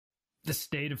the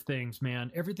state of things,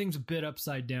 man. Everything's a bit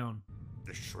upside down.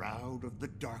 The shroud of the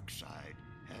dark side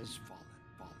has fallen.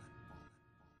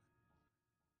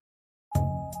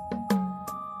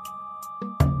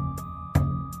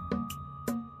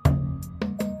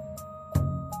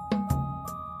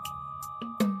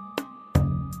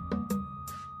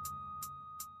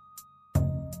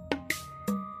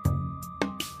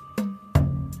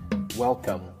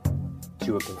 Welcome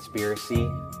to A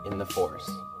Conspiracy in the Force,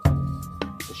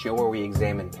 the show where we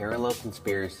examine parallel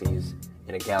conspiracies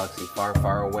in a galaxy far,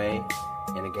 far away,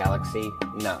 in a galaxy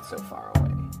not so far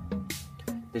away.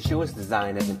 The show is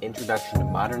designed as an introduction to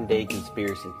modern-day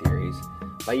conspiracy theories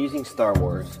by using Star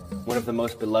Wars, one of the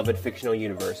most beloved fictional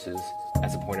universes,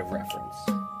 as a point of reference.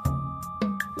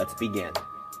 Let's begin.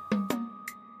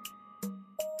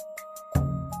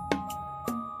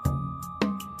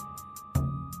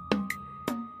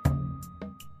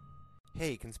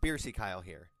 Hey, Conspiracy Kyle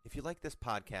here. If you like this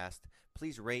podcast,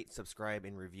 please rate, subscribe,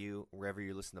 and review wherever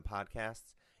you listen to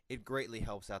podcasts. It greatly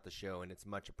helps out the show, and it's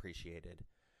much appreciated.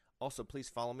 Also, please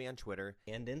follow me on Twitter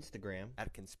and Instagram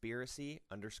at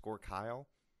conspiracy_Kyle,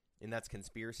 and that's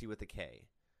conspiracy with a K.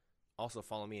 Also,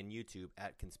 follow me on YouTube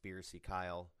at Conspiracy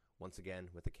Kyle, once again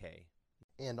with a K.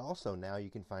 And also, now you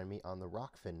can find me on the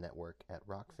Rockfin Network at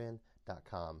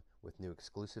rockfin.com with new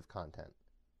exclusive content.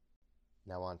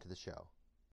 Now on to the show.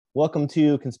 Welcome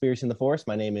to Conspiracy in the Force.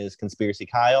 My name is Conspiracy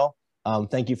Kyle.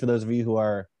 Thank you for those of you who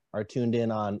are tuned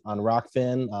in on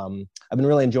Rockfin. I've been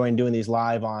really enjoying doing these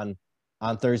live on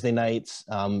Thursday nights,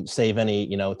 save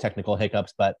any technical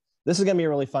hiccups, but this is going to be a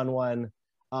really fun one.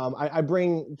 I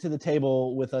bring to the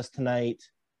table with us tonight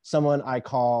someone I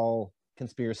call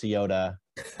Conspiracy Yoda.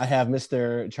 I have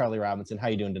Mr. Charlie Robinson. How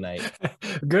you doing tonight?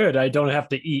 Good. I don't have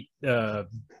to eat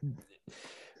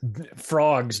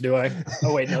frogs, do I?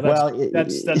 Oh wait, no,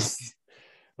 that's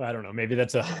I don't know, maybe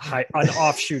that's an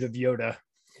offshoot of Yoda.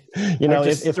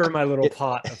 If stir my little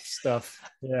pot of stuff.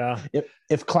 Yeah,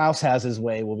 if Klaus has his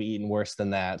way, we'll be eating worse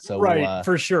than that. So right,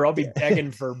 for sure, I'll be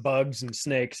begging for bugs and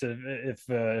snakes if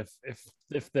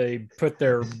they put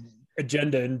their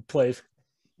agenda in place.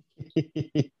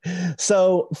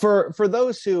 So for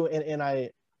those who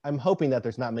I'm hoping that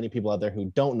there's not many people out there who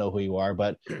don't know who you are,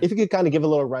 but if you could kind of give a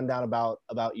little rundown about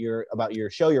your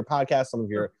show, your podcast, some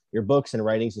of your books and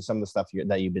writings, and some of the stuff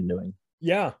that you've been doing.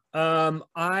 Yeah.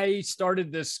 I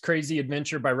started this crazy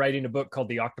adventure by writing a book called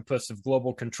The Octopus of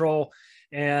Global Control,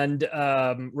 and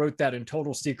wrote that in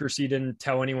total secrecy. Didn't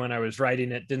tell anyone I was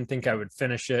writing it. Didn't think I would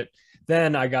finish it.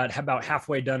 Then I got about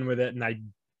halfway done with it, and I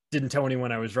didn't tell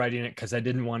anyone I was writing it because I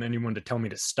didn't want anyone to tell me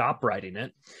to stop writing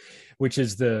it, which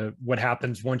is what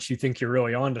happens once you think you're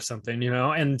really onto something,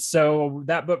 And so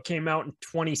that book came out in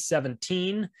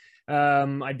 2017.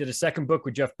 I did a second book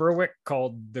with Jeff Berwick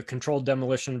called The Controlled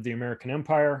Demolition of the American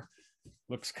Empire.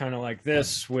 Looks kind of like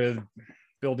this, with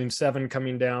Building 7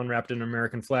 coming down wrapped in an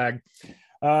American flag.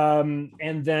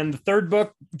 And then the third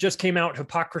book just came out,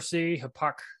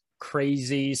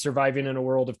 Crazy, Surviving in a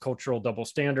World of Cultural Double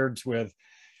Standards, with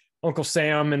Uncle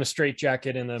Sam in a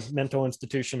straitjacket in a mental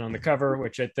institution on the cover,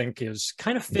 which I think is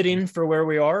kind of fitting for where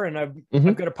we are. And I've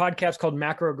got a podcast called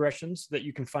Macroaggressions that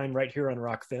you can find right here on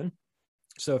Rockfin.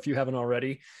 So if you haven't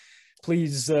already,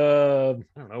 please, I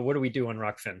don't know, what do we do on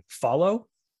Rockfin? Follow,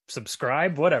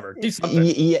 subscribe, whatever. Do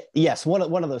something. Yes, one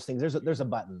of those things. There's a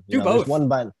button. Do both. There's one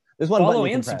button. There's one follow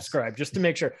button and subscribe, just to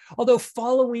make sure. Although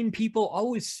following people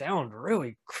always sound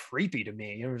really creepy to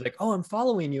me. It's like, oh, I'm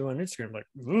following you on Instagram. I'm like,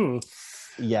 ooh.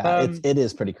 Yeah, it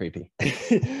is pretty creepy.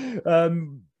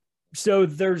 So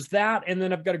there's that, and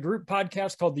then I've got a group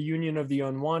podcast called The Union of the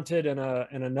Unwanted, and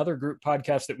another group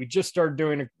podcast that we just started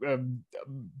doing a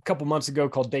couple months ago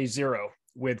called Day Zero,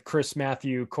 with Chris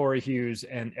Matthew, Corey Hughes,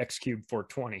 and XCube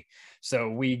 420. So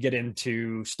we get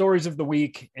into stories of the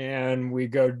week, and we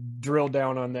go drill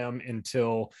down on them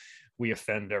until we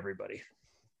offend everybody,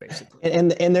 basically.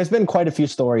 And there's been quite a few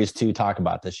stories to talk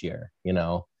about this year,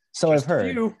 So just I've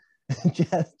heard.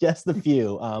 just a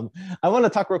few. I want to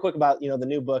talk real quick about the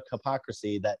new book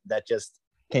Hypocrisy that just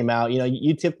came out.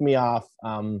 You tipped me off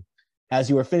as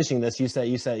you were finishing this. You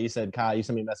said Kyle, you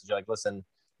sent me a message. You're like, listen,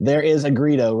 there is a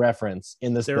Greedo reference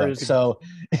in this book. So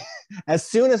as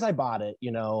soon as I bought it,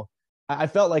 I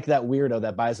felt like that weirdo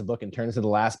that buys a book and turns to the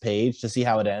last page to see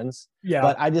how it ends. Yeah.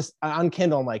 But on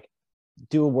Kindle, I'm like,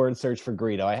 do a word search for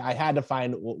Greedo. I had to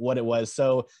find what it was.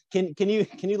 So can you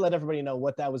let everybody know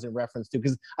what that was in reference to?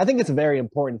 Because I think it's a very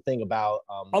important thing about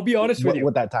I'll be honest with you,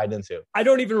 what that tied into. I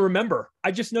don't even remember.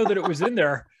 I just know that it was in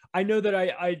there. I know that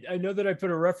I know that I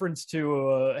put a reference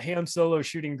to Han Solo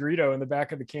shooting Greedo in the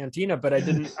back of the cantina, but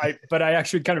I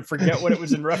actually kind of forget what it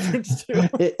was in reference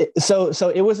to. So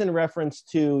it was in reference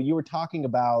to, you were talking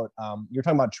about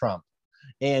Trump,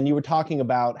 and you were talking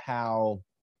about how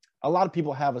a lot of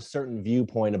people have a certain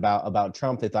viewpoint about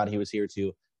Trump. They thought he was here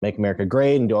to make America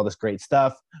great and do all this great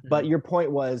stuff. Mm-hmm. But your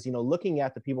point was, looking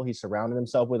at the people he surrounded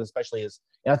himself with, especially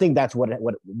and I think that's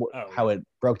how it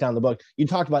broke down the book. You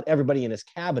talked about everybody in his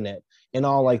cabinet and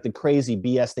all like the crazy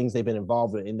BS things they've been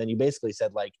involved with. And then you basically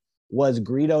said, like, was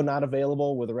Greedo not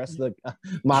available? Were the rest of the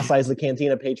Mos Eisley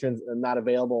Cantina patrons not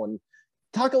available? And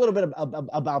talk a little bit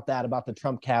about that, about the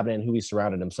Trump cabinet and who he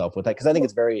surrounded himself with, because I think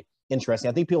it's very interesting.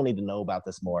 I think people need to know about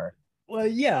this more. Well,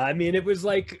 yeah. I mean, it was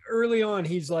like early on,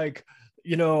 he's like,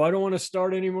 I don't want to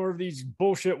start any more of these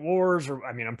bullshit wars. Or,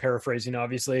 I mean, I'm paraphrasing,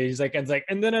 obviously. He's like,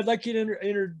 and then I'd like to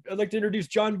introduce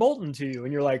John Bolton to you.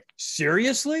 And you're like,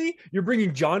 seriously? You're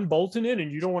bringing John Bolton in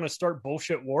and you don't want to start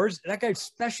bullshit wars? That guy's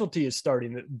specialty is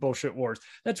starting the bullshit wars.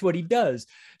 That's what he does.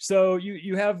 So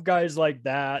you have guys like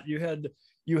that. You had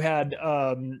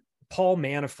Paul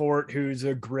Manafort, who's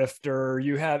a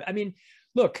grifter.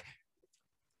 Look,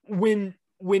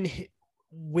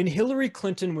 when Hillary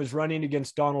Clinton was running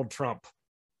against Donald Trump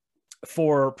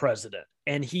for president,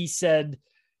 and he said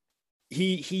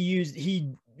he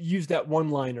used that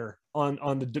one-liner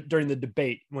during the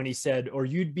debate when he said, or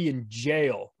you'd be in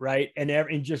jail, right? And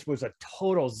it just was a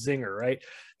total zinger, right?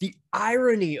 The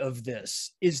irony of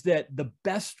this is that the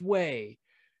best way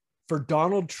for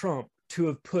Donald Trump to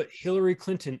have put Hillary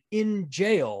Clinton in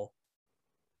jail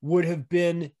would have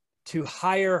been to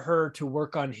hire her to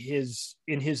work in his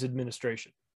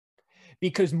administration,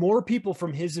 because more people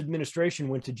from his administration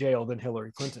went to jail than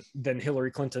Hillary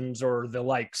Clinton's or the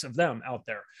likes of them out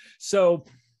there. So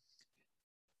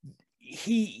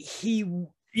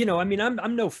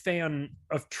I'm no fan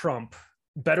of Trump,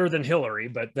 better than Hillary,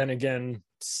 but then again,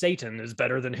 Satan is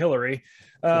better than Hillary.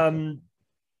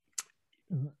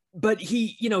 But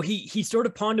he sort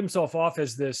of pawned himself off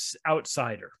as this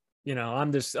outsider. I'm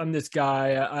this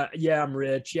guy. I'm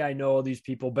rich. Yeah, I know all these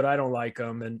people, but I don't like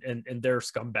them, and they're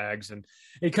scumbags. And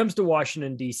he comes to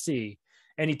Washington D.C.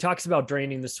 and he talks about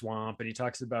draining the swamp, and he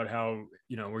talks about how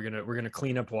we're gonna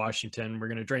clean up Washington, we're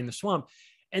gonna drain the swamp,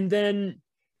 and then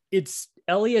it's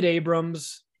Elliott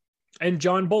Abrams and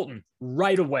John Bolton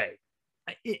right away.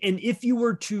 And if you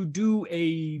were to do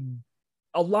a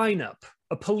lineup,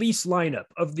 a police lineup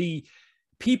of the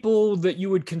people that you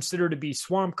would consider to be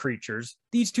swamp creatures,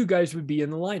 these two guys would be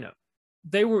in the lineup.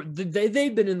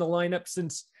 They've been in the lineup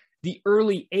since the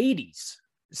early 80s.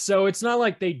 So it's not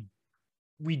like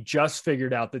we just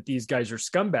figured out that these guys are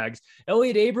scumbags.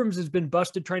 Elliott Abrams has been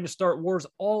busted trying to start wars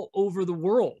all over the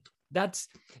world. That's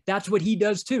what he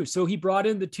does too. So he brought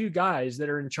in the two guys that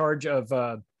are in charge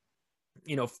of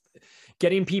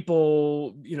getting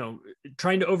people,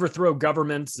 trying to overthrow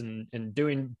governments and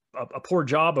doing a poor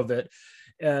job of it.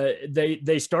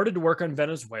 They started to work on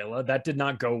Venezuela. That did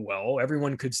not go well.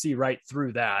 Everyone could see right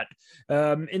through that.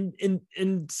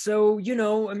 And so,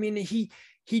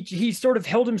 he sort of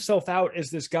held himself out as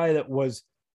this guy that was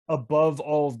above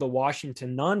all of the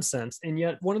Washington nonsense. And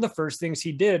yet one of the first things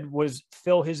he did was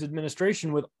fill his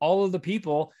administration with all of the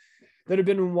people that have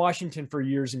been in Washington for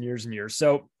years and years and years.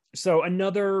 So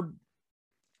another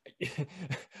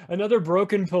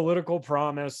broken political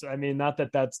promise. I mean, not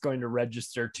that that's going to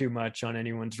register too much on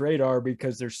anyone's radar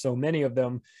because there's so many of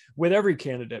them with every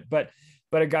candidate, but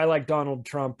a guy like Donald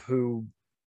Trump who,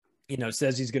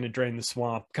 says he's going to drain the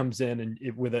swamp, comes in and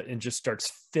just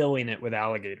starts filling it with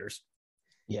alligators.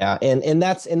 Yeah. And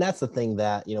that's the thing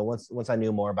that, once I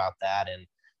knew more about that, and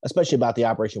especially about the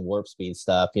Operation Warp Speed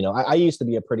stuff, I used to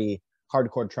be a pretty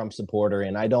hardcore Trump supporter,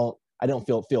 and I don't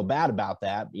feel bad about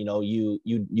that.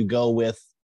 You go with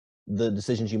the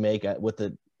decisions you make with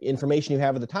the information you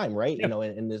have at the time, right? Yeah.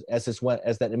 And as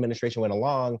that administration went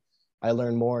along, I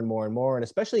learned more and more and more, and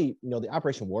especially the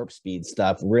Operation Warp Speed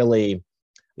stuff really.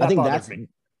 I think that's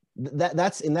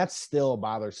still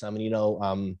bothersome.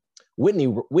 And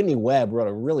Whitney Webb wrote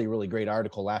a really, really great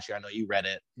article last year. I know you read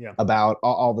it. Yeah. About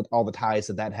all the ties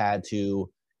that had to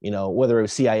whether it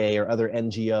was CIA or other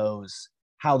NGOs,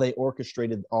 how they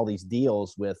orchestrated all these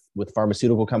deals with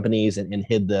pharmaceutical companies and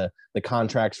hid the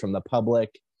contracts from the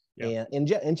public. Yeah.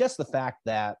 And just the fact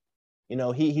that,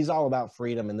 he's all about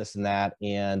freedom and this and that.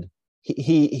 And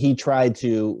he tried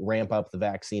to ramp up the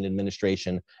vaccine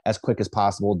administration as quick as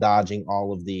possible, dodging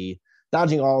all the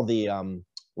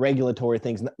regulatory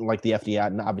things like the FDA.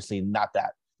 And obviously not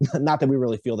that we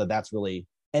really feel that that's really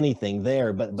anything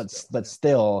there, but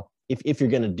still, if you're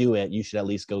going to do it, you should at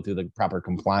least go through the proper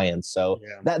compliance. So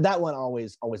that one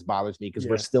always bothers me, because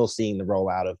we're still seeing the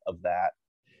rollout of that.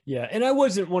 Yeah. And I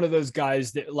wasn't one of those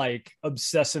guys that like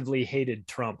obsessively hated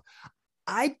Trump.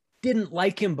 I didn't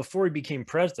like him before he became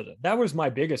president. That was my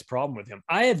biggest problem with him.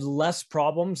 I had less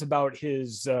problems about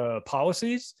his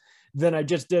policies than I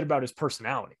just did about his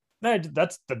personality.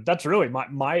 That's really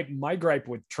my gripe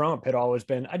with Trump had always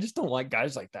been, I just don't like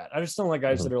guys like that. I just don't like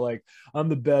guys that are like, I'm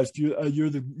the best,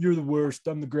 you're the worst,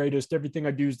 I'm the greatest, everything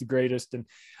I do is the greatest. And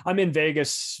I'm in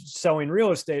Vegas selling real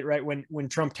estate, right? When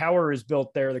Trump Tower is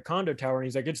built there, the condo tower, and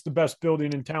he's like, it's the best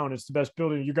building in town, it's the best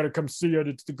building, you got to come see it,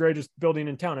 it's the greatest building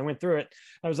in town. I went through it.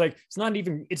 I was like, it's not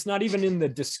even in the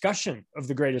discussion of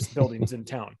the greatest buildings in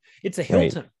town. It's a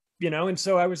Hilton, right. And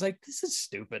so I was like, this is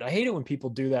stupid. I hate it when people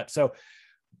do that.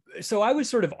 So I was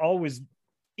sort of always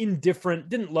indifferent,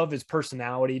 didn't love his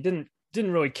personality, didn't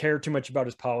really care too much about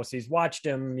his policies, watched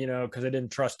him, because I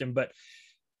didn't trust him. But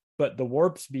the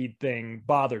warp speed thing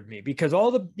bothered me, because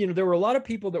there were a lot of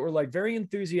people that were like very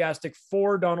enthusiastic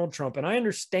for Donald Trump. And I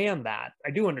understand that.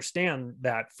 I do understand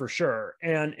that for sure.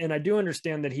 And I do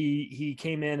understand that he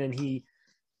came in and he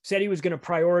said he was going to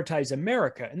prioritize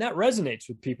America. And that resonates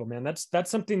with people, man.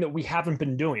 That's something that we haven't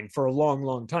been doing for a long,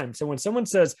 long time. So when someone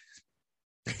says,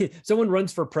 someone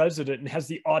runs for president and has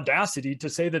the audacity to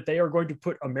say that they are going to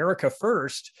put America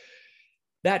first,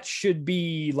 that should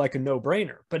be like a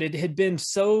no-brainer. But it had been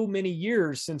so many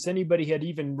years since anybody had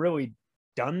even really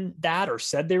done that or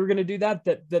said they were going to do that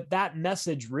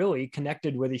that really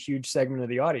connected with a huge segment of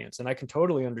the audience. And I can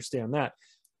totally understand that.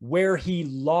 Where he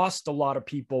lost a lot of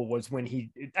people was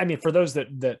when for those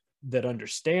that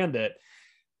understand it,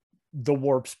 the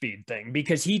warp speed thing,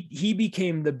 because he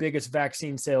became the biggest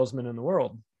vaccine salesman in the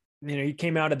world. He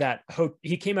came out of that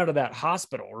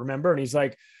hospital, remember? And he's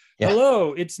like,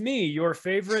 hello, it's me, your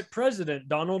favorite president,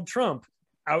 Donald Trump,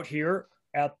 out here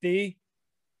at the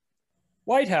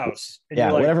White House.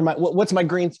 And like, what's my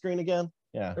green screen again?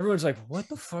 Yeah. Everyone's like, what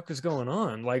the fuck is going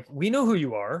on? Like, we know who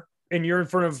you are. And you're in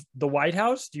front of the White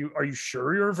House? Are you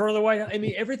sure you're in front of the White House? I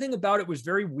mean, everything about it was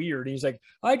very weird. And he's like,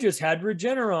 I just had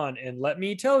Regeneron, and let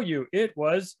me tell you, it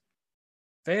was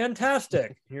fantastic.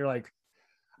 And you're like,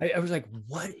 I was like,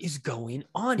 what is going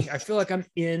on here? I feel like I'm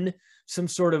in some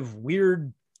sort of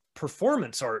weird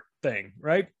performance art thing,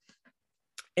 right?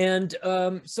 And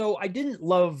so I didn't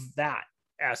love that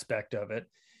aspect of it.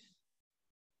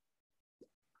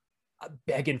 I'm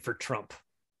begging for Trump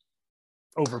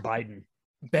over Biden.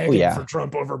 For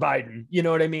Trump over Biden, you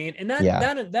know what I mean? And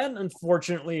that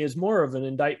unfortunately is more of an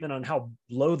indictment on how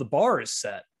low the bar is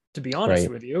set, to be honest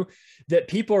with you, that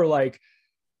people are like,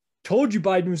 told you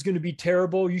Biden was going to be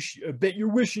terrible. I bet you're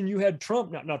wishing you had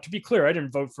Trump. Now, to be clear, I didn't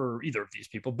vote for either of these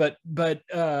people, but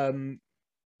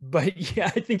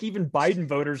yeah, I think even Biden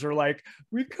voters are like,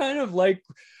 we kind of like,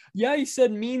 yeah, he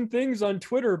said mean things on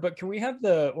Twitter, but can we have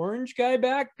the orange guy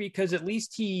back? Because at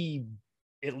least he's,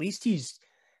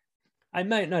 I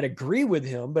might not agree with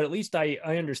him, but at least I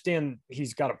understand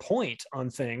he's got a point on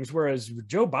things. Whereas with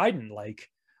Joe Biden, like,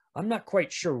 I'm not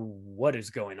quite sure what is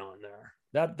going on there.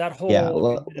 That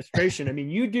whole administration. I mean,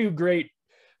 you do great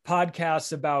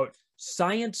podcasts about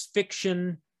science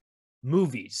fiction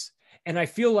movies. And I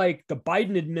feel like the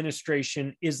Biden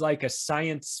administration is like a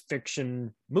science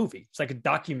fiction movie. It's like a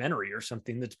documentary or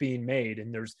something that's being made.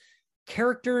 And there's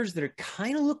characters that are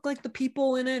kind of look like the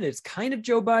people in it. It's kind of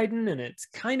Joe Biden and it's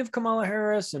kind of Kamala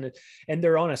Harris, and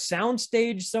they're on a sound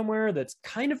stage somewhere that's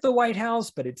kind of the White House,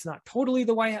 but it's not totally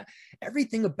the White House.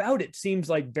 Everything about it seems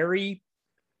like very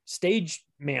stage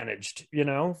managed,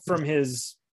 from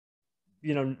his,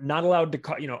 not allowed to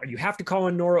call, you have to call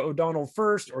in Norah O'Donnell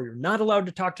first, or you're not allowed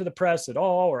to talk to the press at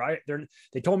all, or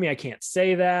they told me I can't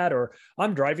say that, or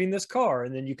I'm driving this car.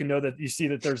 And then you can know that you see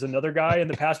that there's another guy in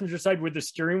the passenger side with the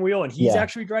steering wheel and he's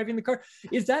actually driving the car.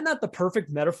 Is that not the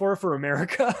perfect metaphor for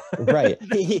America? Right.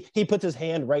 He puts his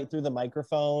hand right through the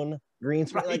microphone, green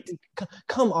screen, like,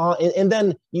 come on. And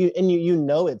then you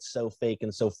it's so fake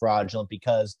and so fraudulent,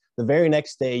 because the very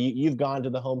next day you've gone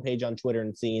to the homepage on Twitter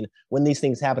and seen when these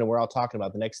things happen, and we're all talking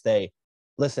about the next day.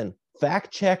 Listen,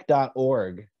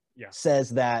 factcheck.org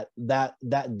says that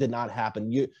did not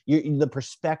happen. You the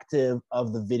perspective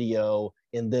of the video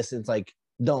in this, it's like,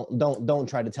 don't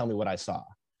try to tell me what I saw.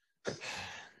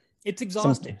 It's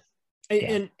exhausting.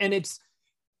 And it's,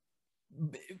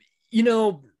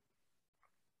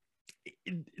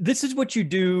 this is what you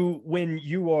do when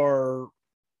you are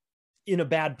in a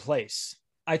bad place.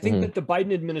 I think that the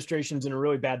Biden administration's in a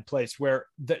really bad place where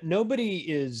that nobody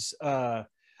is, I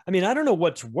don't know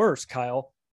what's worse,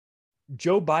 Kyle,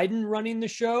 Joe Biden running the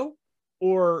show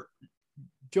or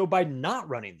Joe Biden not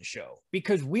running the show,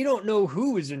 because we don't know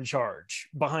who is in charge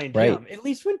behind Right. him. At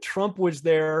least when Trump was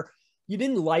there, you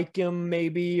didn't like him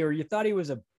maybe, or you thought he was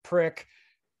a prick,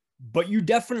 but you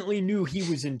definitely knew he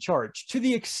was in charge to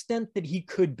the extent that he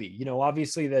could be. You know,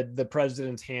 obviously the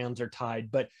president's hands are tied,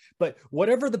 but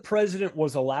whatever the president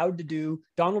was allowed to do,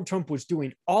 Donald Trump was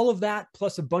doing all of that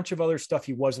plus a bunch of other stuff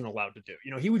he wasn't allowed to do.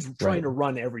 You know, he was trying to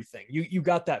run everything. You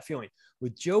got that feeling.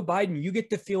 With Joe Biden, you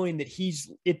get the feeling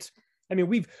that I mean,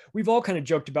 we've all kind of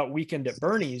joked about Weekend at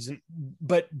Bernie's,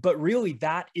 but really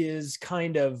that is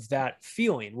kind of that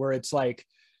feeling where it's like,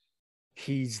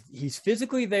 he's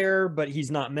physically there, but he's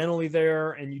not mentally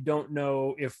there. And you don't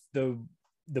know if the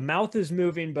mouth is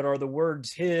moving, but are the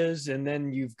words his? And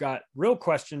then you've got real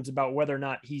questions about whether or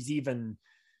not it's even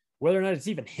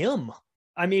him.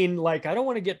 I mean, like, I don't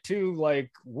want to get too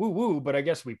like woo woo, but I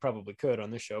guess we probably could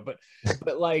on this show, but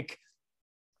like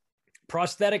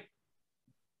prosthetic,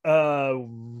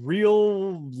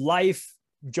 real life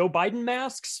Joe Biden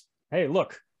masks. Hey,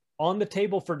 look, on the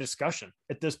table for discussion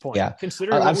at this point. Yeah,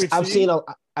 considering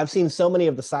I've seen so many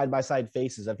of the side-by-side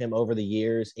faces of him over the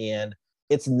years, and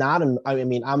it's not I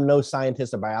mean, I'm no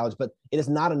scientist or biologist, but it is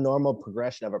not a normal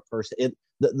progression of a person.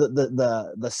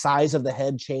 The size of the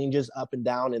head changes up and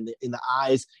down in the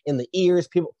eyes, in the ears.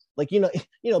 People like,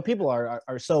 people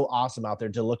are so awesome out there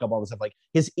to look up all this stuff. Like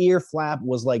his ear flap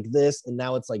was like this, and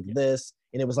now it's like this,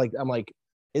 and it was like, I'm like,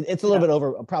 it's a little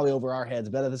bit probably over our heads,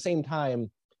 but at the same time,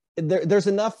 there's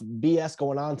enough BS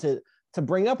going on to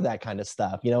bring up that kind of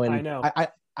stuff, and I know.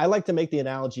 I like to make the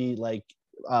analogy like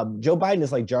Joe Biden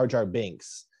is like Jar Jar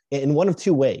Binks in one of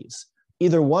two ways.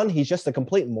 Either one, he's just a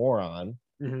complete moron,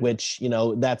 which,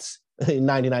 that's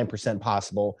 99%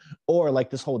 possible, or like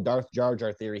this whole Darth Jar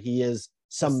Jar theory, he is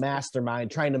some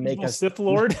mastermind trying to make us Sith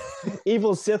Lord,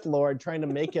 evil Sith Lord trying to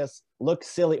make us look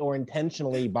silly or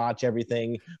intentionally botch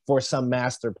everything for some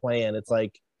master plan. It's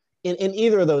like, in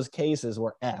either of those cases,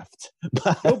 we're effed.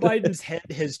 Joe Biden's head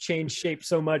has changed shape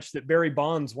so much that Barry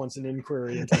Bonds wants an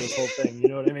inquiry into this whole thing. You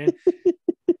know what I mean?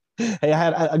 Hey, I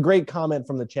had a great comment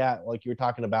from the chat. Like, you were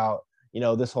talking about,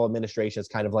 this whole administration is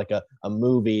kind of like a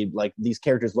movie. Like, these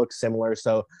characters look similar.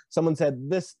 So someone said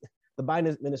the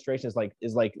Biden administration is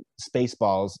like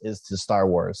Spaceballs is to Star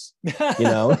Wars.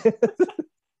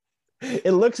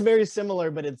 It looks very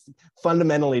similar, but it's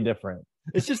fundamentally different.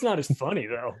 It's just not as funny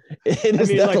though.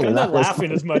 I'm not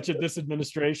laughing as much at this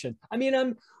administration. I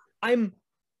mean,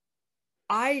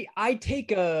 I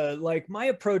take my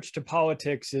approach to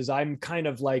politics is I'm kind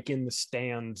of like in the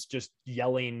stands, just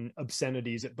yelling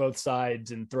obscenities at both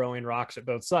sides and throwing rocks at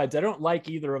both sides. I don't like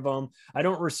either of them. I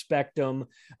don't respect them.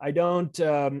 I don't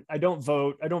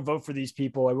vote. I don't vote for these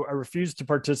people. I refuse to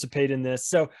participate in this.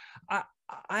 So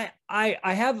I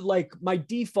have like my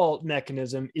default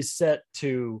mechanism is set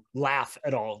to laugh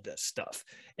at all of this stuff.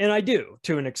 And I do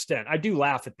to an extent. I do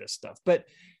laugh at this stuff, but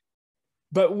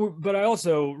I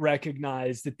also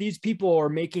recognize that these people are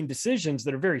making decisions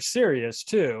that are very serious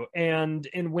too. And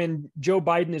when Joe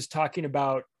Biden is talking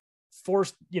about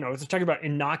it's talking about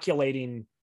inoculating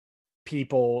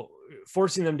people,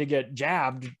 forcing them to get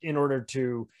jabbed in order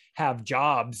to have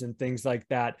jobs and things like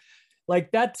that.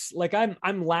 Like, that's like,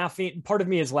 I'm laughing. Part of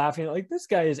me is laughing like, this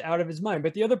guy is out of his mind.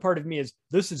 But the other part of me is,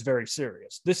 this is very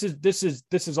serious. This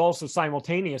is also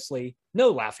simultaneously no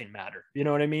laughing matter. You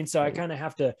know what I mean? So I kind of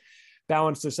have to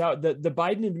balance this out. The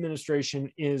Biden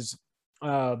administration is,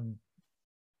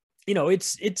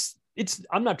 it's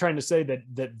I'm not trying to say that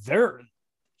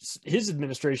his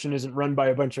administration isn't run by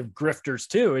a bunch of grifters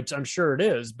too. I'm sure it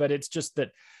is, but it's just that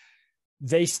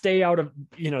they stay out of,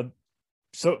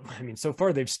 so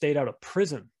far they've stayed out of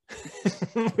prison,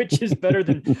 which is better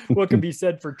than what can be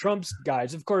said for Trump's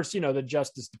guys. Of course, the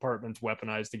Justice Department's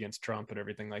weaponized against Trump and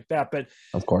everything like that. But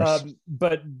of course,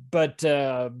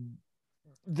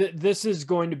 this is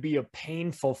going to be a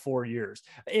painful 4 years.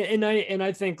 And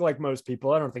I think, like most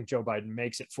people, I don't think Joe Biden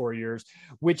makes it 4 years,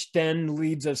 which then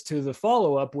leads us to the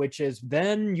follow-up, which is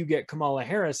then you get Kamala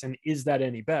Harris. And is that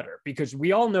any better? Because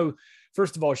we all know,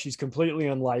 first of all, she's completely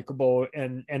unlikable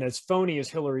and as phony as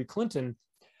Hillary Clinton,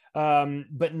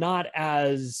 but not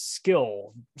as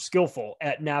skillful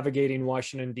at navigating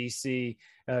Washington, D.C.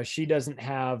 She doesn't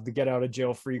have the get out of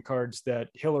jail free cards that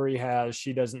Hillary has.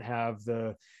 She doesn't have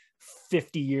the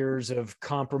 50 years of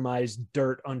compromised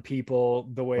dirt on people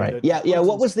the way that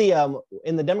what was the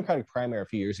in the Democratic primary a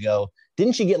few years ago,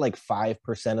 didn't she get like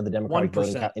 5% of the Democratic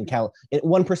vote in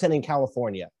 1% in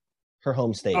California, her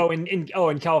home state?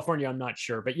 In California, I'm not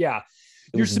sure, but yeah,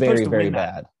 you're supposed to win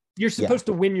bad. You're supposed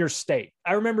to win your state.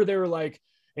 I remember they were like,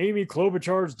 Amy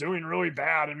Klobuchar's doing really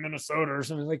bad in Minnesota or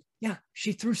something. Like, yeah,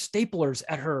 she threw staplers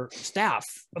at her staff.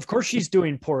 Of course she's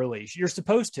doing poorly. You're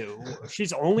supposed to.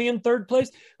 She's only in third place.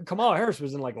 Kamala Harris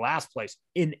was in like last place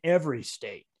in every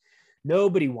state.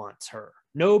 Nobody wants her.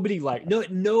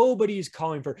 Nobody's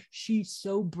calling for her. She's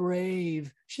so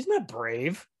brave. She's not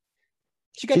brave.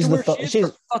 She got to where she is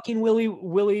for fucking Willie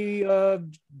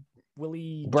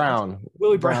Brown.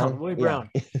 Willie Brown.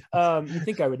 You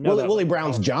think I would know that? Willie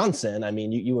Brown's Johnson. I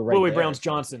mean, you were right. Willie there. Brown's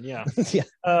Johnson. Yeah. Yeah.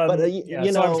 But you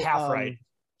know, so I was half right.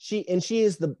 She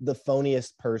is the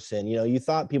phoniest person. You know, you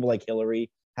thought people like Hillary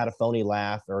had a phony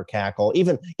laugh or a cackle.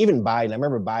 Even Biden. I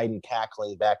remember Biden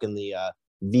cackling back in the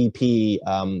VP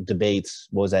debates.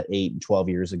 What was that 12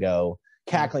 years ago?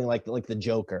 Cackling like the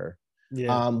Joker.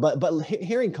 Yeah. But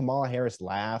hearing Kamala Harris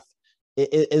laugh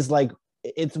is like,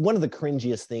 it's one of the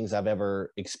cringiest things I've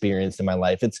ever experienced in my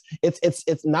life.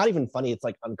 It's not even funny. It's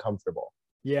like uncomfortable.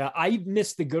 Yeah, I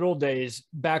miss the good old days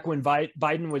back when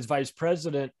Biden was vice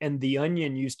president and The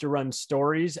Onion used to run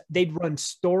stories. They'd run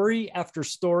story after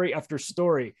story after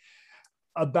story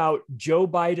about Joe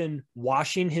Biden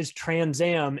washing his Trans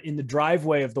Am in the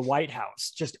driveway of the White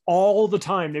House. Just all the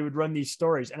time they would run these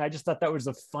stories. And I just thought that was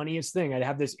the funniest thing. I'd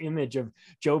have this image of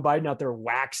Joe Biden out there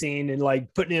waxing and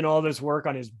like putting in all this work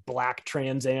on his black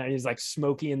Trans Am. He's like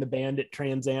Smokey and the Bandit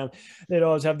Trans Am. They'd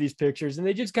always have these pictures and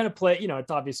they just kind of play, you know,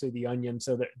 it's obviously The Onion.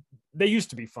 So they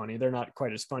used to be funny. They're not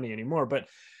quite as funny anymore, but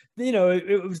you know,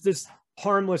 it was this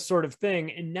harmless sort of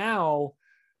thing. And now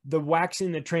the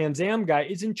waxing the Trans Am guy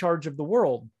is in charge of the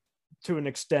world to an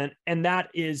extent. And that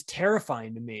is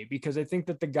terrifying to me because I think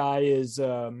that the guy is,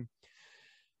 you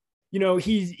know,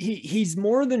 he's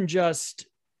more than just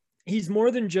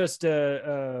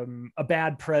a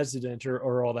bad president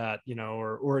or all that, you know,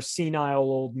 or a senile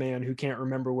old man who can't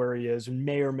remember where he is and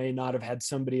may or may not have had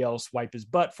somebody else wipe his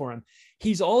butt for him.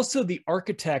 He's also the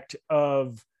architect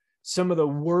of some of the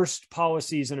worst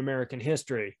policies in American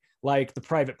history, like the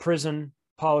private prison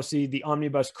policy, the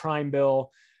omnibus crime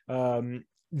bill, that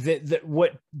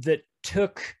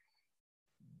took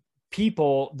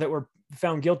people that were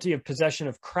found guilty of possession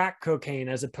of crack cocaine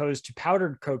as opposed to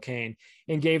powdered cocaine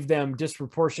and gave them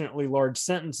disproportionately large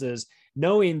sentences,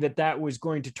 knowing that that was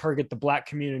going to target the Black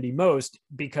community most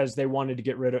because they wanted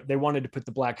to put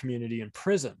the Black community in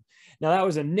prison. Now that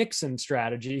was a Nixon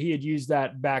strategy. He had used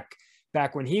that back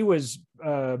when he was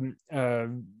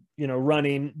you know,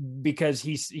 running, because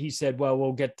he said, well,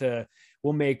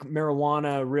 we'll make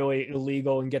marijuana really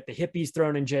illegal and get the hippies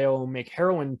thrown in jail and make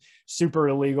heroin super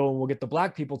illegal. And we'll get the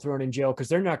Black people thrown in jail because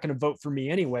they're not going to vote for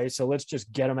me anyway. So let's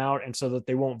just get them out. And so that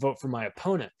they won't vote for my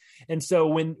opponent. And so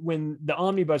when the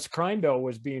omnibus crime bill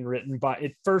was being written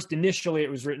initially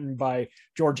it was written by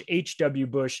George H.W.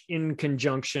 Bush in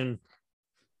conjunction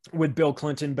with Bill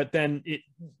Clinton, but then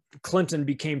Clinton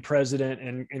became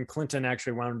president and Clinton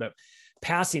actually wound up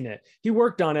passing it. He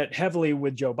worked on it heavily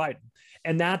with Joe Biden.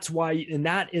 And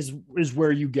that is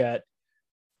where you get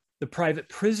the private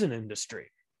prison industry,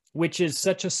 which is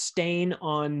such a stain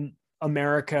on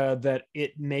America that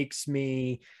it makes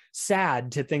me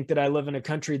sad to think that I live in a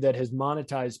country that has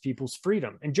monetized people's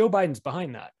freedom. And Joe Biden's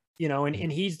behind that, you know, and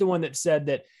he's the one that said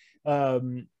that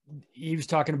he was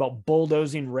talking about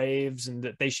bulldozing raves and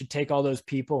that they should take all those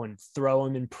people and throw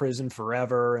them in prison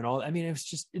forever and all. I mean, it was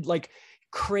just like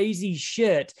crazy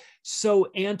shit,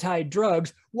 so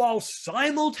anti-drugs, while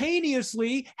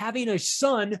simultaneously having a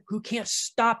son who can't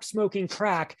stop smoking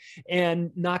crack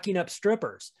and knocking up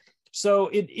strippers. So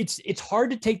it's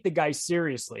hard to take the guy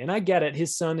seriously. And I get it,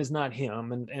 his son is not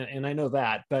him, and I know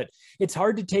that, but it's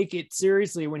hard to take it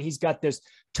seriously when he's got this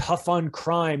tough on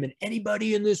crime. And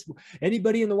anybody in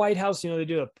the White House, you know, they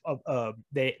do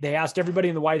they asked everybody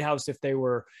in the White House if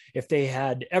they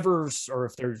had ever, or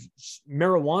if they're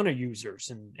marijuana users,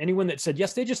 and anyone that said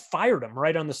yes, they just fired them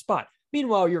right on the spot.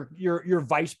 Meanwhile, your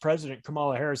vice president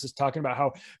Kamala Harris is talking about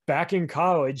how back in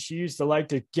college she used to like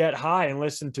to get high and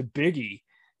listen to Biggie.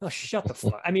 Oh, shut the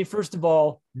fuck. I mean, first of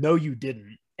all, no, you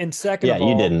didn't. And second of all,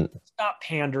 you didn't. Stop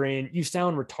pandering. You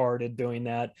sound retarded doing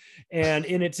that. And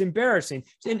it's embarrassing.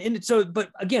 And so, but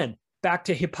again, back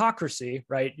to hypocrisy,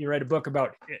 right? You write a book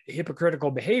about hypocritical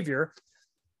behavior.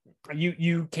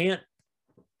 You can't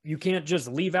just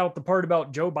leave out the part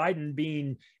about Joe Biden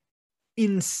being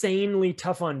insanely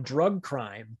tough on drug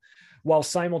crime while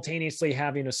simultaneously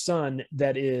having a son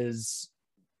that is,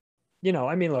 you know,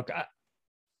 I mean, look,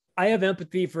 I have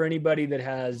empathy for anybody that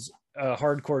has a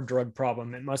hardcore drug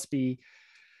problem. It must be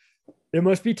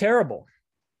terrible,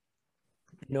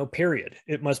 you know, period.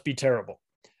 It must be terrible.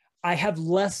 I have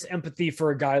less empathy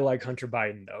for a guy like Hunter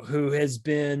Biden, though, who has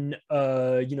been,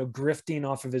 grifting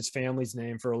off of his family's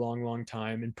name for a long, long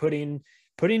time and putting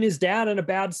his dad in a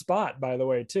bad spot, by the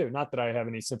way, too. Not that I have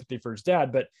any sympathy for his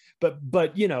dad, but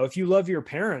if you love your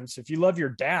parents, if you love your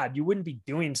dad, you wouldn't be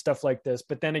doing stuff like this.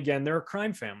 But then again, they're a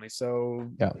crime family.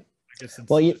 So yeah.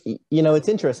 Well, it's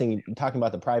interesting talking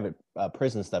about the private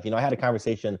prison stuff. I had a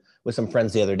conversation with some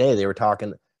friends the other day. They were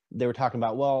talking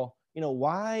about, well,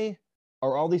 why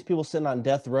are all these people sitting on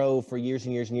death row for years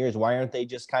and years and years? Why aren't they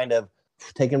just kind of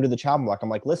taking them to the chopping block? I'm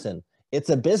like, listen, it's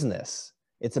a business.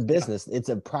 It's a business. Yeah. It's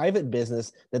a private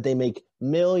business that they make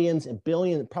millions and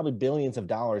billions, probably billions of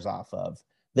dollars off of.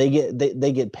 They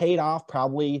get paid off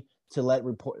probably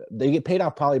they get paid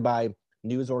off probably by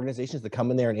news organizations to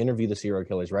come in there and interview the serial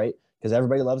killers, right? Because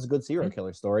everybody loves a good serial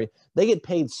killer story. They get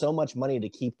paid so much money to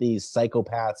keep these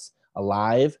psychopaths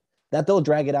alive that they'll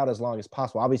drag it out as long as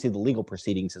possible. Obviously, the legal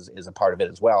proceedings is a part of it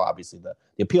as well, obviously the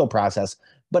appeal process.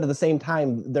 But at the same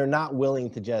time, they're not willing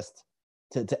to just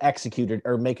to execute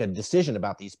or make a decision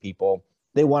about these people.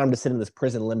 They want them to sit in this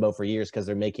prison limbo for years because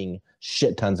they're making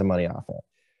shit tons of money off it.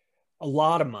 A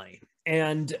lot of money.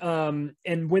 And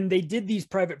when they did these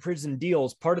private prison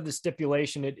deals, part of the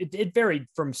stipulation, it varied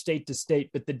from state to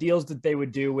state, but the deals that they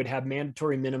would do would have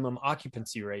mandatory minimum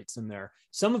occupancy rates in there.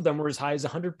 Some of them were as high as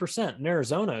 100%. In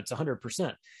Arizona, it's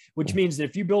 100%, which means that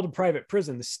if you build a private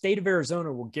prison, the state of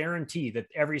Arizona will guarantee that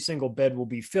every single bed will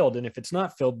be filled. And if it's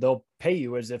not filled, they'll pay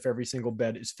you as if every single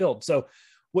bed is filled. So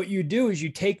what you do is you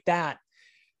take that,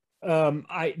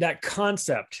 that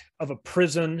concept of a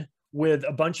prison with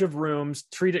a bunch of rooms,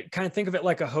 think of it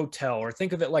like a hotel or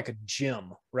think of it like a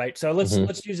gym, right? So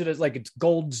let's use it as like it's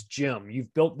Gold's Gym.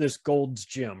 You've built this Gold's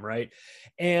Gym, right?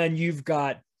 And you've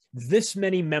got this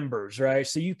many members, right?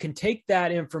 So you can take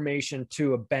that information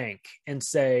to a bank and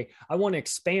say, I want to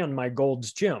expand my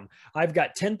Gold's Gym. I've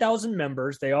got 10,000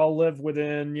 members. They all live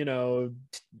within,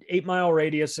 8-mile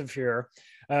radius of here.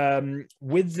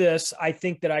 With this, I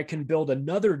think that I can build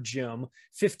another gym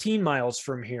 15 miles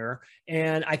from here.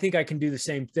 And I think I can do the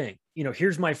same thing.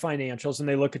 Here's my financials. And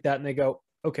they look at that and they go,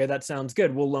 okay, that sounds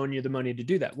good. We'll loan you the money to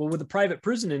do that. Well, with the private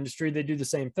prison industry, they do the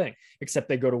same thing, except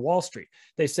they go to Wall Street.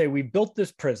 They say, we built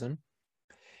this prison.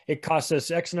 It costs us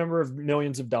X number of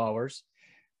millions of dollars.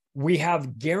 We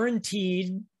have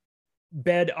guaranteed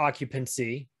bed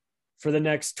occupancy for the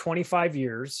next 25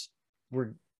 years.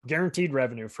 We're guaranteed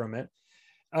revenue from it.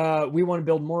 We want to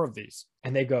build more of these.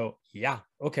 And they go, yeah,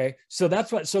 okay. So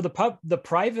that's what, so the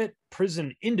private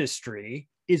prison industry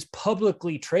is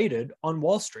publicly traded on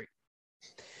Wall Street.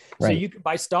 Right. So you can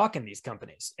buy stock in these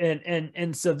companies.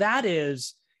 And so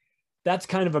that's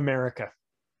kind of America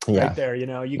right there.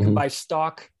 You can buy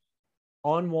stock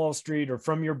on Wall Street or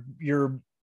from your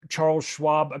Charles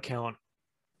Schwab account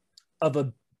of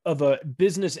a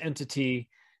business entity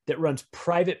that runs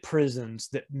private prisons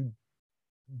that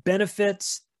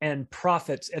benefits and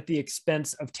profits at the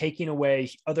expense of taking away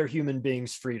other human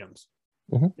beings' freedoms.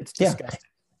 It's disgusting.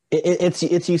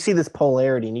 It's you see this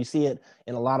polarity, and you see it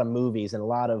in a lot of movies and a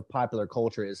lot of popular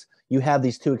culture. Is you have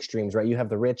these two extremes, right? You have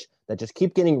the rich that just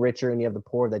keep getting richer, and you have the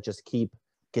poor that just keep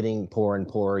getting poorer and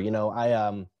poorer. I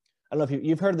don't know if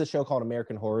you've heard of the show called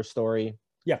American Horror Story.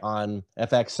 Yeah. On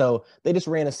FX. So they just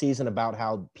ran a season about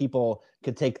how people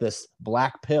could take this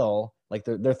black pill, like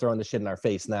they're throwing the shit in our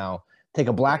face now. Take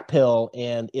a black pill,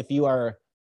 and if you are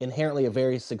inherently a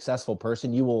very successful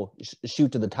person, you will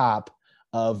shoot to the top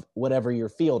of whatever your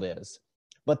field is.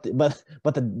 But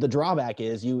the drawback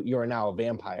is you are now a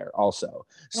vampire also.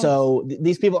 So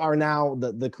these people are now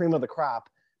the cream of the crop,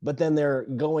 but then they're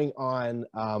going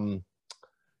on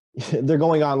they're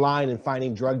going online and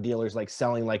finding drug dealers like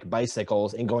selling like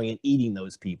bicycles and going and eating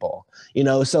those people.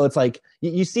 So it's like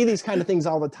you see these kind of things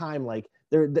all the time. Like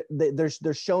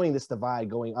they're showing this divide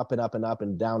going up and up and up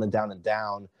and down and down and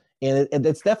down, and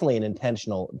it's definitely an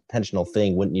intentional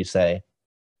thing, wouldn't you say?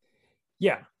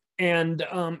 Yeah, and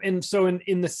so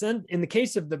in the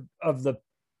case of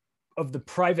the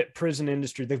private prison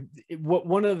industry,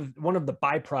 one of the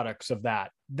byproducts of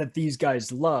that these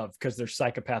guys love, because they're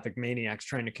psychopathic maniacs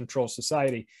trying to control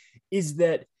society, is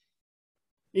that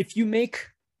if you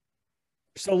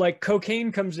like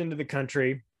cocaine comes into the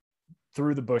country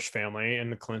through the Bush family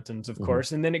and the Clintons, of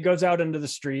course, and then it goes out into the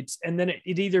streets, and then it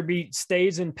either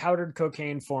stays in powdered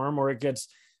cocaine form, or it gets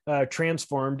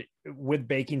transformed with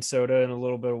baking soda and a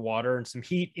little bit of water and some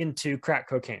heat into crack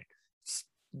cocaine. It's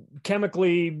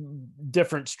chemically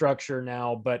different structure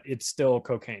now, but it's still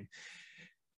cocaine.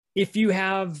 If you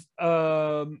have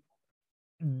the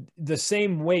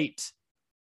same weight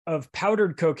of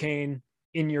powdered cocaine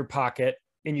in your pocket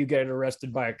and you get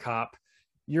arrested by a cop,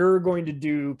 you're going to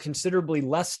do considerably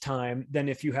less time than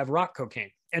if you have rock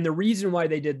cocaine. And the reason why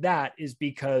they did that is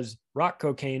because rock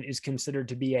cocaine is considered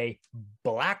to be a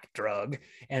black drug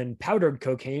and powdered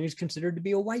cocaine is considered to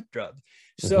be a white drug.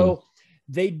 So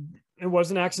it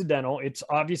wasn't accidental. It's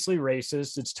obviously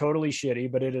racist. It's totally shitty,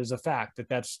 but it is a fact that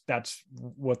that's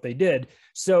what they did.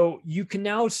 So you can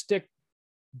now stick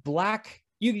black,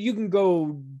 you can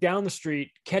go down the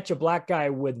street, catch a black guy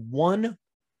with one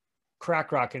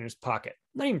crack rock in his pocket.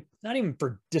 Not even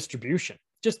for distribution,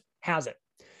 just has it.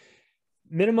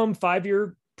 Minimum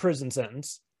 5-year prison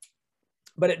sentence,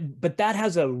 but that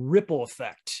has a ripple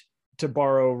effect, to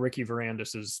borrow Ricky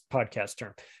Verandis's podcast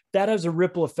term. That has a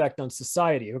ripple effect on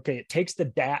society. Okay, it takes the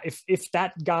dad. If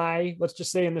that guy, let's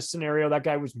just say in this scenario, that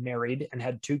guy was married and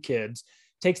had 2 kids,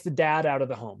 takes the dad out of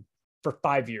the home for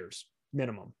 5 years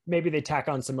minimum. Maybe they tack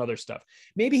on some other stuff.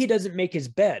 Maybe he doesn't make his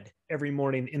bed every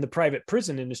morning in the private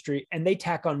prison industry, and they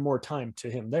tack on more time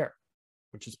to him there,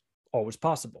 which is always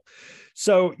possible.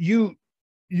 So you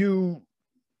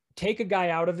take a guy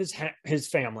out of his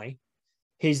family.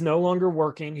 He's no longer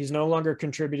working. He's no longer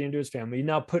contributing to his family. You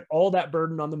now put all that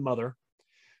burden on the mother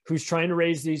who's trying to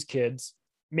raise these kids.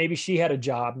 Maybe she had a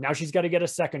job. Now she's got to get a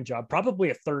second job,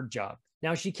 probably a third job.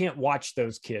 Now she can't watch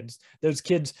those kids. Those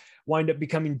kids wind up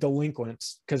becoming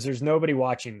delinquents because there's nobody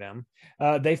watching them.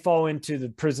 They fall into the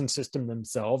prison system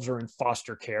themselves or in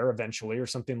foster care eventually or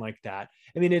something like that.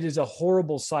 I mean, it is a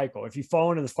horrible cycle. If you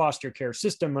fall into the foster care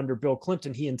system under Bill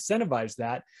Clinton, he incentivized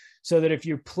that so that if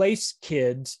you place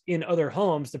kids in other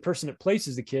homes, the person that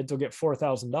places the kids will get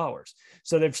 $4,000.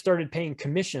 So they've started paying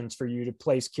commissions for you to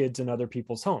place kids in other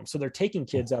people's homes. So they're taking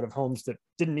kids out of homes that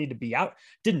didn't need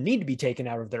to be taken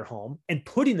out of their home and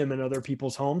putting them in other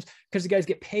people's homes because the guys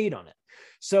get paid on it.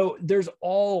 So there's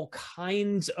all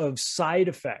kinds of side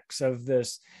effects of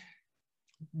this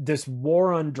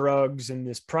war on drugs and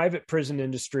this private prison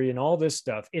industry and all this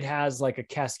stuff. It has like a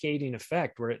cascading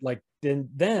effect where it like,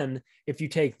 then if you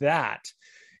take that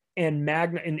and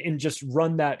and just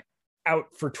run that out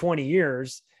for 20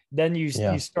 years, then you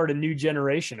start a new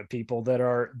generation of people that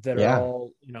are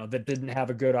all, that didn't have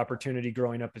a good opportunity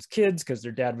growing up as kids because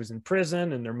their dad was in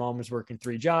prison and their mom was working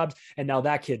 3 jobs. And now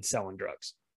that kid's selling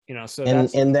drugs, so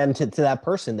and then to that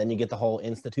person, then you get the whole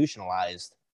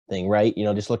institutionalized thing, right?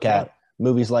 Just look at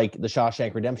movies like The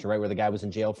Shawshank Redemption, right? Where the guy was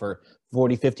in jail for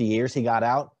 40, 50 years. He got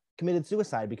out, committed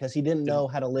suicide because he didn't know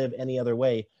how to live any other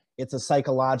way. It's a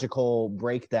psychological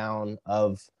breakdown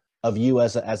of you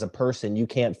as a person. You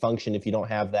can't function if you don't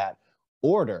have that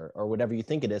order or whatever you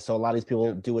think it is. So a lot of these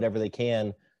people do whatever they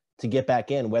can to get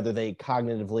back in, whether they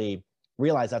cognitively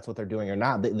realize that's what they're doing or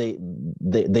not. They're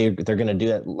going to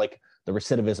do it. Like the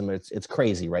recidivism, it's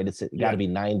crazy, right? It's got to be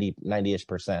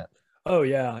 90-ish%. Oh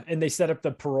yeah. And they set up the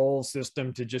parole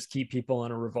system to just keep people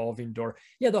on a revolving door.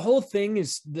 Yeah. The whole thing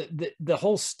is the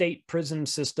whole state prison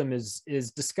system is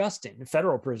disgusting. The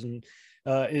federal prison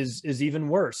is even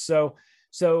worse. So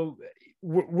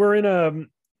we're in a,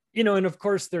 and of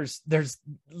course there's,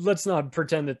 let's not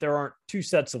pretend that there aren't 2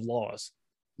 sets of laws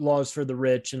for the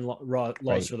rich and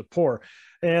laws for the poor.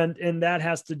 And that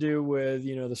has to do with,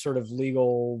 the sort of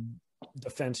legal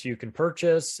defense you can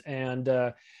purchase. And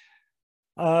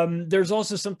there's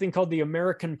also something called the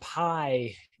American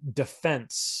Pie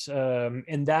defense.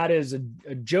 And that is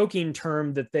a joking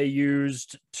term that they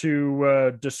used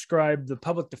to describe the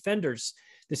public defenders,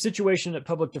 the situation that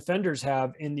public defenders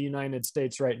have in the United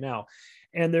States right now.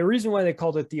 And the reason why they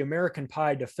called it the American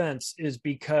Pie defense is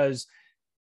because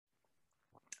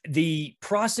the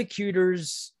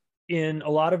prosecutors in a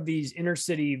lot of these inner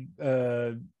city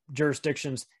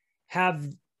jurisdictions have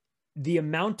the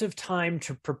amount of time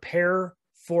to prepare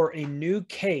for a new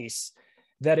case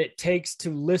that it takes to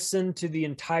listen to the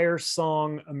entire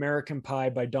song American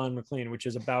Pie by Don McLean, which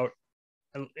is about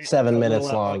 7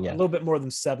 minutes long. A little bit more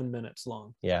than 7 minutes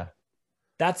long. Yeah.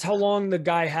 That's how long the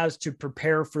guy has to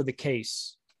prepare for the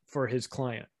case for his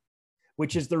client,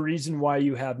 which is the reason why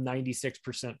you have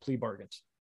 96% plea bargains.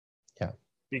 Yeah.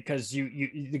 Because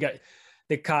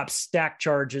the cops stack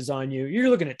charges on you. You're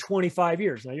looking at 25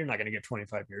 years. Now, you're not going to get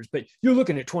 25 years, but you're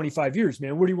looking at 25 years,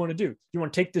 man. What do you want to do? You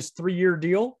want to take this 3-year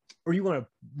deal or you want to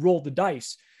roll the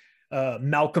dice?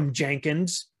 Malcolm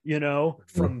Jenkins,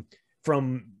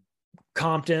 from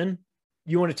Compton,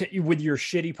 you want to take with your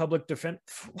shitty public defense.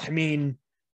 I mean,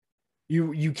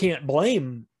 you can't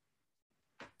blame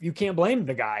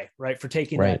the guy, right, for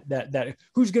taking that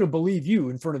who's going to believe you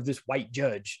in front of this white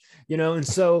judge, and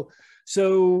so it's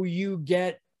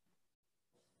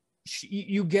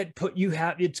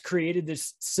created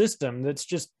this system that's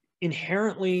just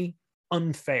inherently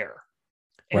unfair.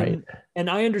 And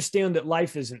I understand that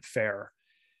life isn't fair,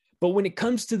 But when it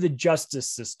comes to the justice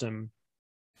system,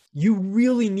 you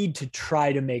really need to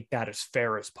try to make that as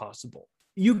fair as possible.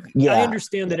 I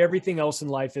understand that everything else in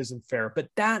life isn't fair, but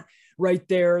that right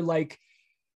there, like,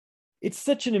 it's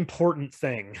such an important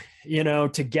thing,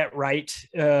 to get right.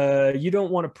 You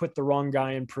don't want to put the wrong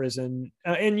guy in prison,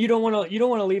 and you don't want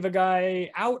to leave a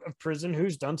guy out of prison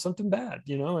who's done something bad.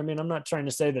 I mean, I'm not trying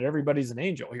to say that everybody's an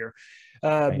angel here.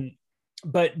 Right.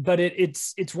 But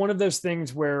it's one of those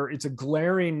things where it's a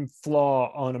glaring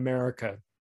flaw on America.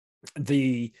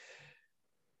 The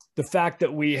fact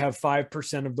that we have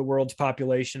 5% of the world's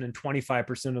population and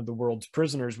 25% of the world's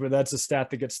prisoners, where that's a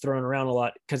stat that gets thrown around a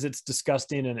lot because it's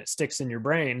disgusting and it sticks in your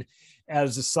brain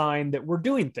as a sign that we're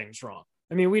doing things wrong.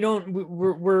 I mean,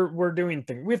 we're doing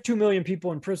things. We have 2 million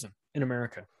people in prison in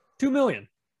America. 2 million.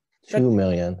 2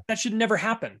 million. That should never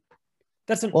happen.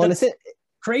 That's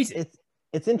crazy.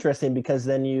 It's interesting because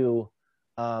then you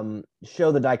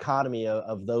show the dichotomy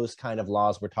of those kind of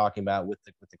laws we're talking about with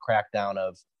the crackdown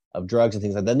of drugs and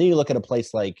things like that. Then you look at a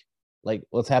place like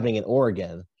what's happening in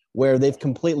Oregon, where they've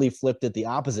completely flipped it the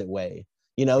opposite way.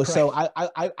 Correct. So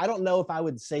I don't know if I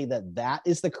would say that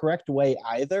is the correct way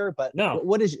either. But no.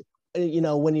 What is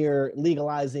when you're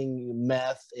legalizing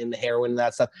meth and heroin and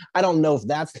that stuff, I don't know if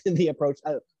that's the approach.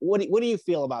 What do you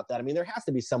feel about that? I mean, there has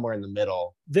to be somewhere in the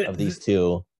middle of these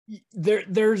two.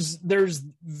 There's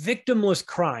victimless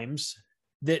crimes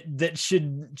that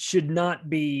should not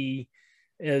be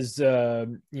as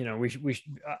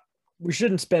we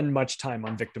shouldn't spend much time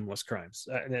on victimless crimes.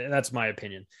 That's my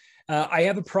opinion. I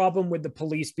have a problem with the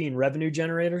police being revenue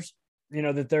generators.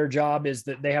 That their job is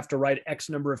that they have to write X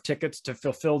number of tickets to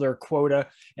fulfill their quota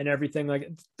and everything like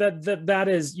that. That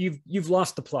is, you've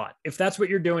lost the plot. If that's what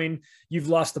you're doing, you've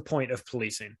lost the point of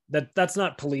policing. That's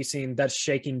not policing. That's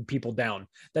shaking people down.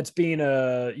 That's being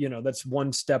that's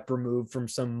one step removed from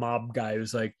some mob guy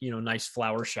who's like, nice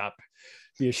flower shop.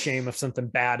 Be a shame if something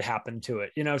bad happened to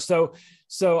it.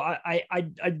 So I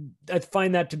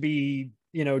find that to be,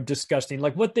 disgusting.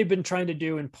 Like what they've been trying to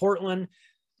do in Portland.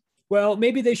 Well,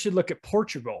 maybe they should look at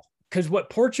Portugal, because what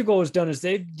Portugal has done is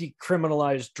they've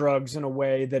decriminalized drugs in a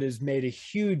way that has made a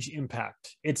huge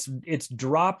impact. It's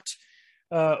dropped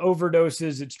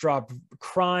overdoses, it's dropped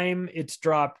crime, it's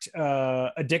dropped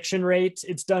addiction rates.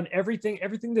 It's done everything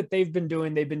that they've been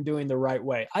doing the right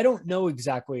way. I don't know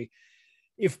exactly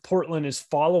if Portland is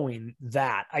following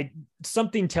that.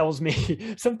 Something tells me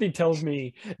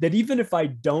that even if I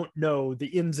don't know the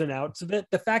ins and outs of it,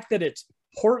 the fact that it's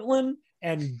Portland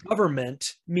and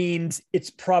government means it's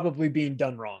probably being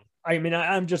done wrong. I mean,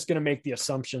 I'm just going to make the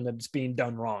assumption that it's being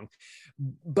done wrong.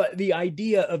 But the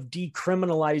idea of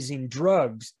decriminalizing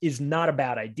drugs is not a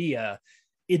bad idea.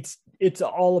 It's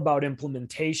all about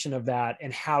implementation of that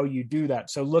and how you do that.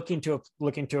 So look into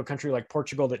a country like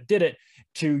Portugal that did it,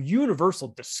 to universal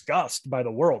disgust by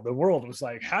the world. The world was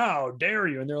like, how dare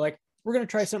you? And they're like, we're going to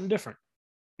try something different.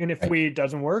 And if it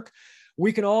doesn't work,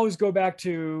 we can always go back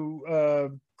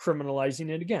to criminalizing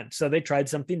it again. So they tried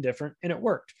something different and it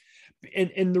worked.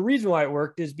 And the reason why it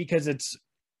worked is because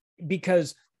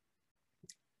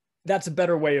that's a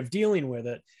better way of dealing with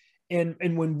it.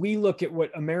 And when we look at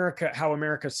how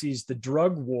America sees the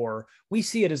drug war, we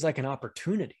see it as like an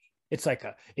opportunity. It's like,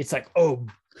 oh,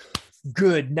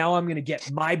 good. Now I'm going to get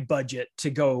my budget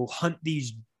to go hunt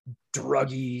these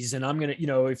druggies. And I'm going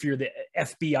to, if you're the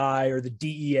FBI or the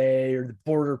DEA or the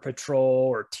Border Patrol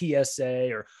or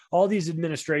TSA or all these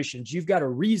administrations, you've got a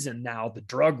reason now, the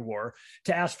drug war,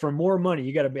 to ask for more money.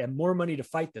 You got to have more money to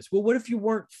fight this. Well, what if you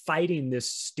weren't fighting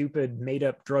this stupid made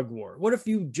up drug war? What if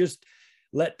you just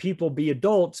let people be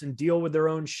adults and deal with their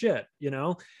own shit,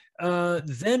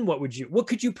 then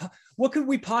what could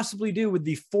we possibly do with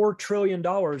the $4 trillion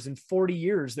in 40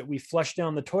 years that we flushed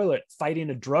down the toilet fighting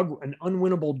an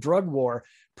unwinnable drug war,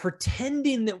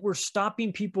 pretending that we're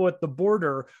stopping people at the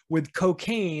border with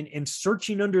cocaine and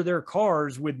searching under their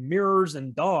cars with mirrors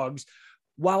and dogs,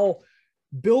 while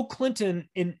Bill Clinton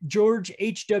and George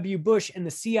H.W. Bush and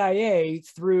the CIA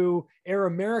through Air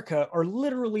America are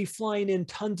literally flying in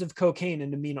tons of cocaine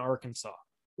into Mena, Arkansas.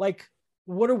 Like,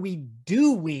 what are we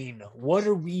doing?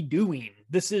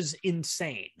 This is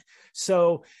insane.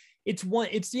 So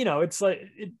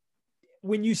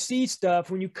when you see stuff,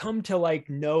 when you come to like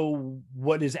know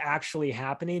what is actually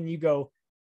happening, you go,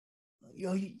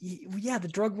 yeah, the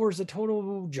drug war is a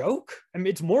total joke. I mean,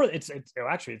 it's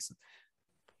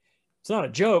not a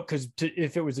joke, because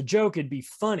if it was a joke, it'd be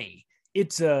funny.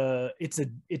 It's a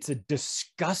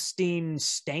disgusting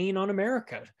stain on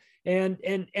America.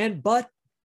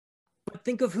 But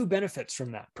think of who benefits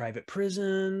from that: private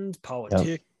prisons,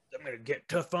 politics. Yep. I'm going to get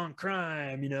tough on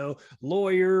crime,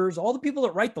 lawyers, all the people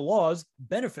that write the laws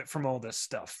benefit from all this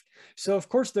stuff. So of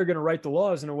course they're going to write the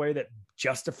laws in a way that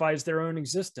justifies their own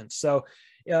existence. So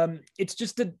it's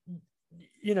just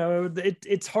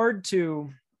it's hard to,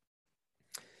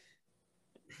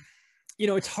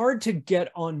 it's hard to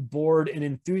get on board and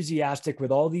enthusiastic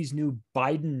with all these new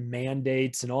Biden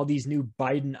mandates and all these new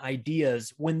Biden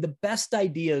ideas when the best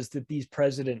ideas that these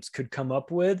presidents could come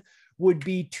up with would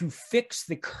be to fix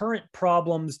the current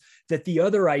problems that the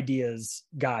other ideas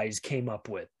guys came up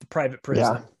with, the private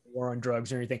prison, war on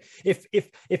drugs, or anything.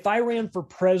 If I ran for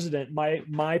president,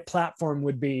 my platform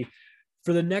would be,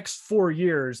 for the next 4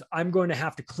 years, I'm going to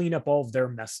have to clean up all of their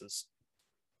messes.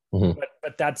 Mm-hmm.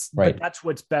 But that's right. But that's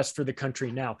what's best for the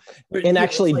country now. And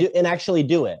actually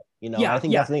do it. I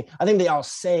think that's the thing. I think they all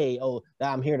say, "Oh,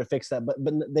 I'm here to fix that," but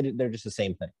they're just the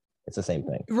same thing. It's the same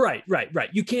thing. Right.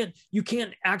 You can't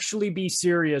actually be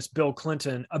serious, Bill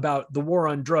Clinton, about the war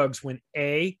on drugs when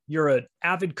A, you're an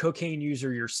avid cocaine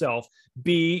user yourself,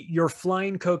 B, you're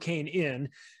flying cocaine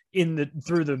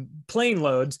through the plane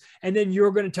loads, and then you're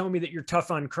going to tell me that you're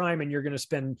tough on crime and you're going to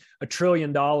spend $1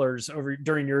 trillion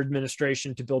during your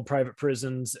administration to build private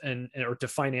prisons or to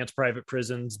finance private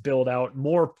prisons, build out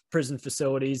more prison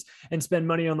facilities, and spend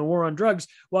money on the war on drugs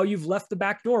while you've left the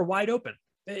back door wide open.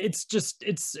 It's just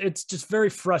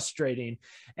very frustrating.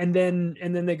 And then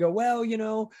they go, well,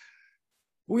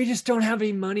 we just don't have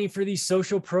any money for these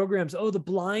social programs. Oh, the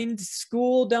blind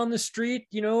school down the street,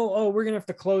 we're going to have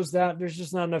to close that. There's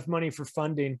just not enough money for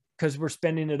funding because we're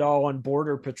spending it all on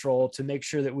border patrol to make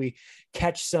sure that we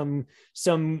catch some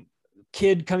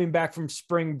kid coming back from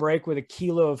spring break with a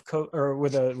kilo of or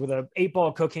with a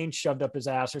 8-ball cocaine shoved up his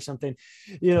ass or something.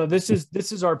 This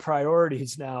is our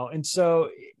priorities now. And so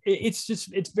we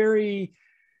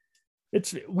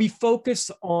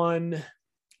focus on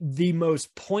the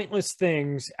most pointless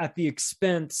things at the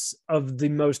expense of the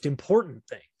most important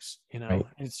things. Right.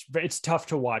 It's tough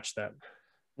to watch that.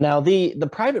 Now the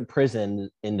private prison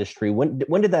industry, when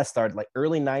did that start? Like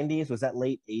early 90s? Was that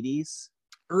late 80s?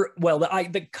 Well,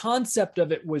 the concept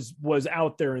of it was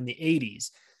out there in the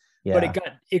 80s, but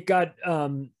it got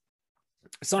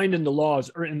signed into laws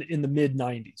or in the mid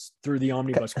 90s through the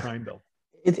Omnibus Crime Bill.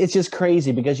 It's just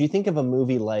crazy because you think of a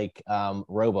movie like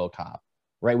RoboCop,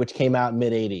 right, which came out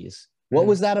mid 80s. What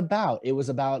was that about? It was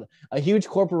about a huge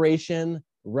corporation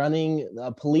running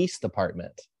a police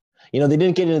department. They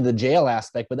didn't get into the jail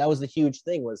aspect, but that was the huge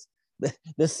thing, was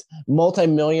this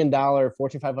multi-million-dollar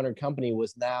Fortune 500 company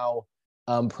was now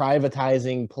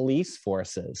privatizing police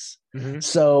forces. Mm-hmm.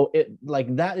 So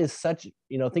that is such,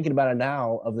 thinking about it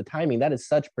now of the timing, that is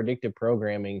such predictive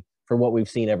programming for what we've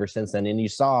seen ever since then. And you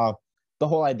saw the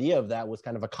whole idea of that was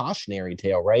kind of a cautionary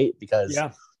tale, right? Because,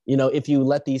 if you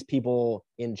let these people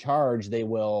in charge, they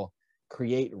will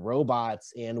create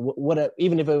robots, and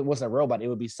even if it wasn't a robot, it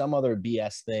would be some other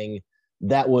BS thing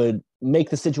that would make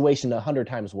the situation 100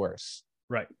 times worse.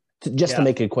 Right. Just to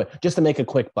make a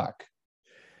quick buck.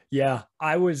 Yeah,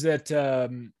 I was at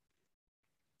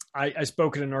I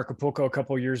spoke at Acapulco a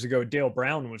couple of years ago. Dale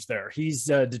Brown was there. He's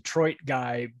a Detroit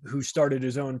guy who started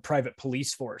his own private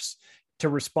police force to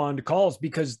respond to calls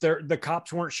because the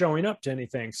cops weren't showing up to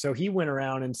anything. So he went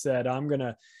around and said, I'm going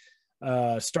to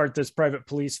start this private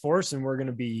police force, and we're going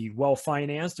to be well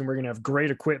financed, and we're going to have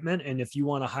great equipment. And if you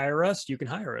want to hire us, you can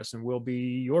hire us, and we'll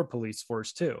be your police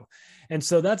force too. And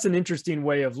so that's an interesting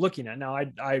way of looking at it. Now,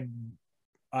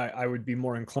 I would be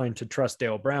more inclined to trust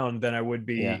Dale Brown than I would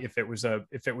be if it was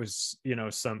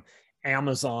some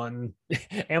Amazon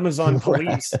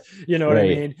police, what I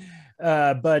mean?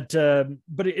 But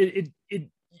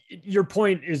your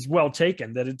point is well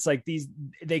taken, that it's like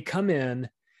they come in,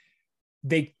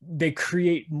 they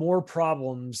create more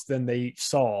problems than they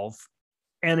solve.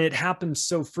 And it happens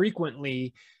so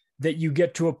frequently that you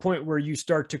get to a point where you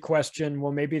start to question,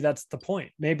 well, maybe that's the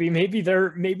point. Maybe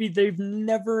they've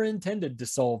never intended to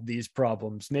solve these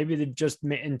problems. Maybe they've just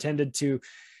intended to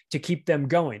keep them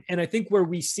going. And I think where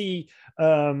we see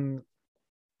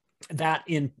that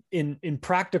in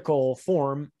practical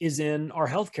form is in our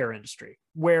healthcare industry,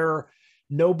 where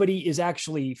nobody is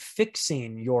actually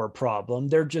fixing your problem.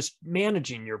 They're just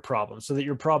managing your problem so that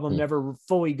your problem never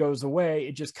fully goes away.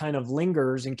 It just kind of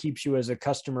lingers and keeps you as a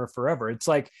customer forever. It's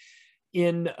like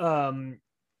in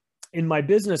my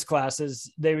business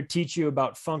classes, they would teach you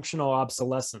about functional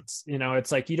obsolescence.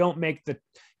 It's like you don't make the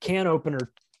can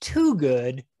opener too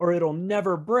good or it'll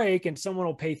never break, and someone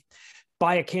will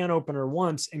buy a can opener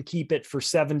once and keep it for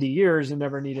 70 years and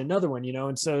never need another one,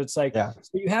 And so it's like, so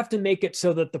you have to make it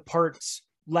so that the parts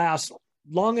last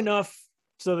long enough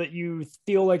so that you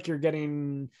feel like you're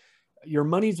getting your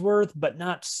money's worth, but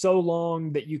not so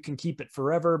long that you can keep it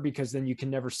forever, because then you can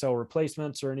never sell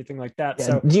replacements or anything like that. Yeah.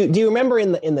 So Do you remember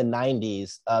in the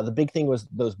 90s, the big thing was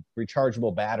those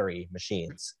rechargeable battery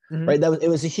machines, right? It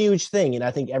was a huge thing. And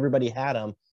I think everybody had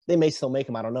them. They may still make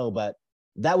them, I don't know, but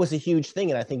that was a huge thing.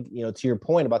 And I think, to your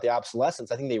point about the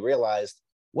obsolescence, I think they realized,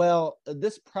 well,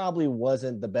 this probably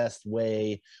wasn't the best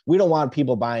way. We don't want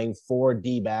people buying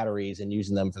 4D batteries and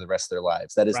using them for the rest of their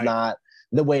lives. That is not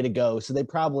the way to go. So they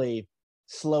probably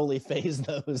slowly phase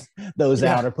those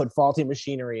out, or put faulty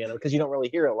machinery in it, because you don't really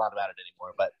hear a lot about it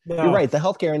anymore. But you're right. The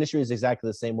healthcare industry is exactly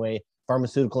the same way.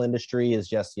 Pharmaceutical industry is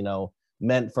just,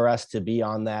 meant for us to be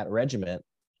on that regiment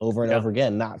over and over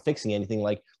again, not fixing anything.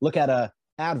 Like, look at a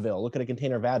Advil, look at a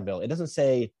container of Advil. It doesn't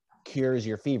say cures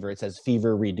your fever. It says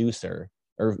fever reducer,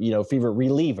 or, fever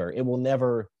reliever. It will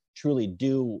never truly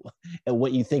do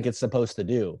what you think it's supposed to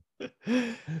do.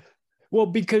 Well,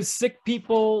 because sick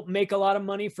people make a lot of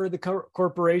money for the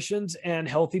corporations and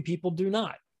healthy people do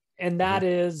not. And that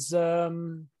is,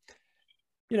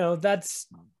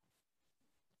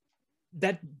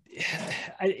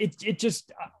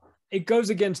 it goes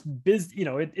against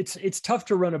it's tough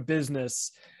to run a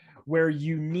business where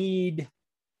you need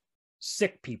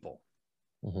sick people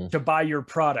to buy your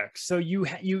products. So you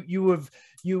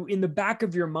in the back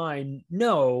of your mind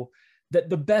know that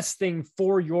the best thing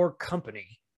for your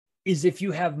company is if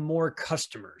you have more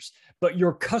customers, but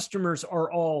your customers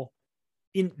are all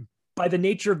by the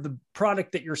nature of the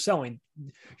product that you're selling,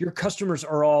 your customers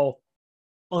are all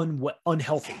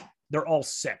unhealthy. They're all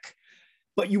sick,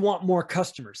 but you want more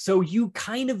customers. So you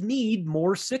kind of need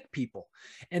more sick people.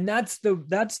 And that's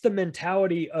the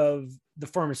mentality of the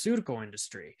pharmaceutical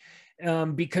industry,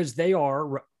 because they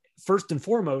are first and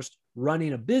foremost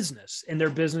running a business, and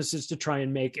their business is to try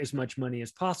and make as much money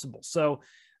as possible. So,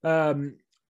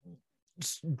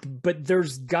 but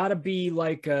there's got to be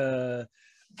like a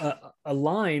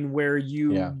line where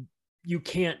you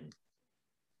can't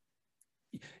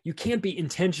be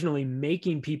intentionally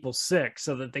making people sick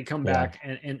so that they come back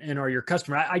and are your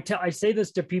customer. I say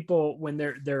this to people when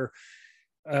they're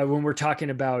when we're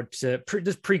talking about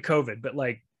just pre-COVID, but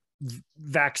like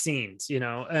vaccines,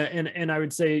 and I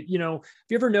would say, have you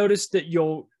ever noticed that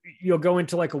you'll go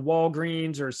into like a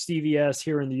Walgreens or a CVS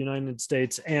here in the United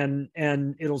States, and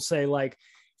it'll say like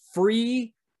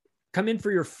come in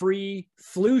for your free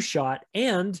flu shot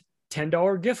and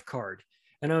 $10 gift card.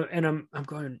 And I'm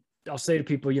going, I'll say to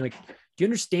people, do you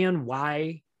understand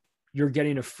why you're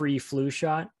getting a free flu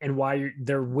shot and why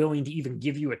they're willing to even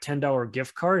give you a $10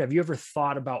 gift card? Have you ever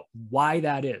thought about why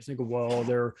that is? They go,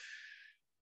 well,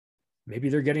 maybe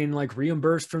they're getting like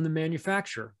reimbursed from the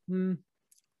manufacturer.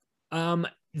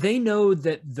 They know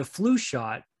that the flu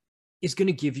shot is going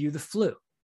to give you the flu.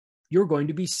 You're going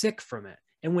to be sick from it.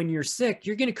 And when you're sick,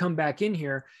 you're going to come back in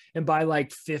here and buy like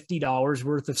 $50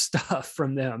 worth of stuff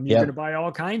from them. You're going to buy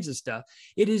all kinds of stuff.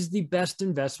 It is the best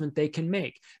investment they can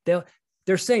make.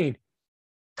 They're saying,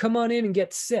 come on in and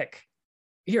get sick.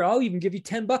 Here, I'll even give you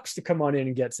 $10 to come on in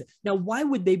and get sick. Now, why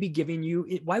would they be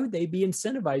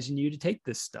incentivizing you to take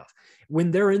this stuff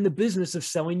when they're in the business of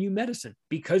selling you medicine?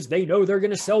 Because they know they're going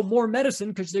to sell more medicine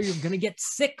because they're going to get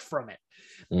sick from it.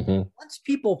 Once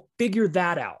people figure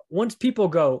that out, once people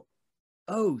go,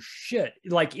 oh shit,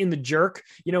 like in The Jerk,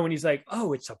 when he's like,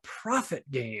 oh, it's a profit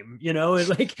game, and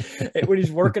like when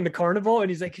he's working the carnival and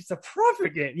he's like, it's a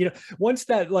profit game, once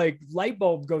that like light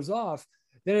bulb goes off,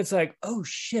 then it's like, oh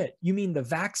shit, you mean the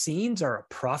vaccines are a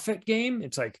profit game?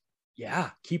 It's like, yeah,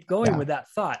 keep going with that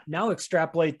thought. Now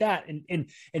extrapolate that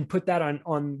and put that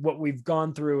on what we've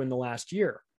gone through in the last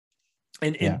year.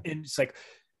 And it's like,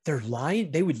 they're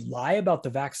lying. They would lie about the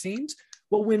vaccines.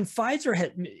 Well, when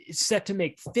Pfizer is set to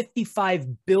make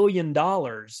 $55 billion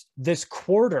this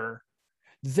quarter,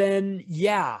 then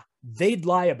they'd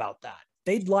lie about that.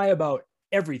 They'd lie about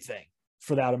everything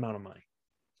for that amount of money.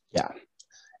 Yeah.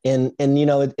 And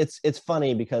it's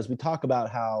funny because we talk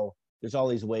about how there's all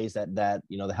these ways that the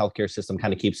healthcare system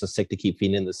kind of keeps us sick to keep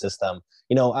feeding in the system.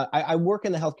 I work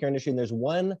in the healthcare industry, and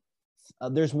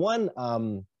there's one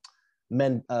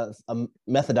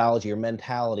methodology or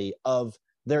mentality of,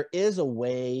 there is a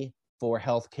way for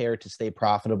healthcare to stay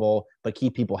profitable but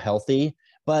keep people healthy,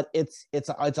 but it's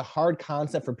a hard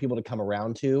concept for people to come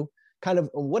around to. Kind of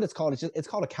what it's called, it's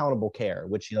called accountable care,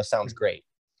 which sounds great.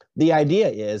 The idea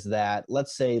is that,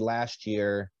 let's say last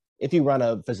year, if you run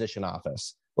a physician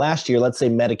office, last year, let's say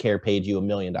Medicare paid you $1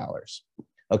 million.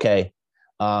 Okay,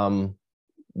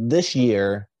 this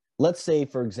year, let's say,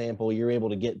 for example, you're able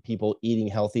to get people eating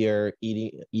healthier,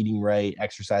 eating right,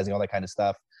 exercising, all that kind of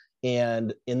stuff.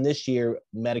 And in this year,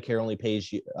 Medicare only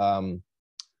pays you,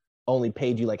 only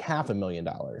paid you like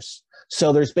 $500,000.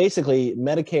 So there's basically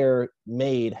Medicare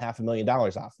made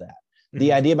 $500,000 off that.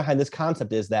 The idea behind this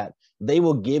concept is that they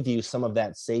will give you some of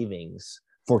that savings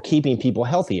for keeping people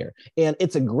healthier. And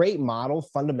it's a great model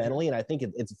fundamentally. And I think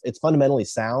it's fundamentally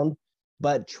sound,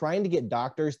 but trying to get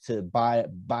doctors to buy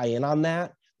in on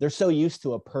that, they're so used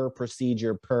to a per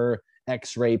procedure, per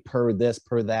x-ray, per this,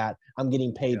 per that. I'm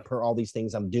getting paid per all these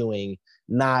things I'm doing,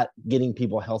 not getting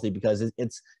people healthy, because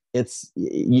it's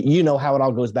you know how it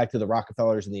all goes back to the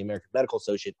Rockefellers and the American Medical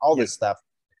Association, all this stuff.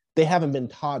 They haven't been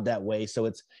taught that way,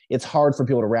 so it's hard for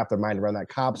people to wrap their mind around that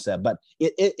concept. But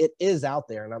it is out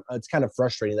there, and it's kind of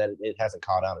frustrating that it hasn't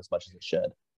caught on as much as it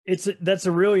should. That's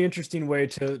a really interesting way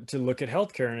to look at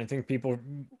healthcare, and I think people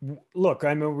look.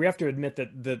 I mean, we have to admit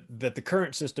that the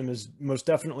current system is most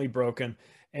definitely broken,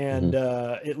 and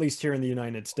at least here in the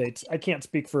United States, I can't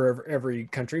speak for every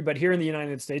country, but here in the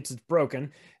United States, it's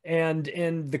broken. And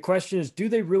the question is, do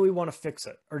they really want to fix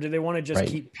it, or do they want to just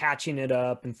keep patching it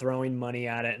up and throwing money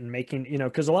at it and making,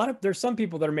 because there's some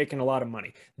people that are making a lot of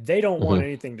money. They don't want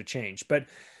anything to change, but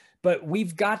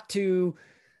we've got to,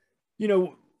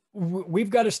 we've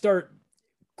got to start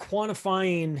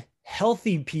quantifying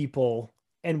healthy people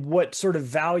and what sort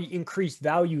of increased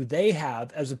value they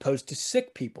have as opposed to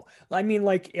sick people. I mean,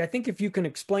 like, I think if you can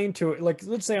explain to it, like,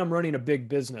 let's say I'm running a big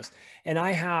business and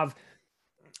I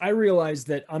realize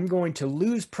that I'm going to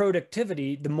lose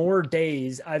productivity the more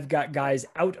days I've got guys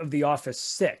out of the office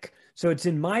sick. So it's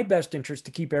in my best interest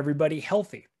to keep everybody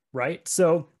healthy, right?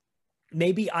 So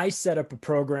maybe I set up a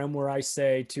program where I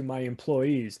say to my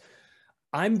employees,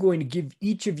 I'm going to give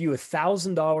each of you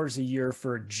 $1,000 a year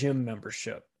for a gym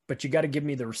membership, but you got to give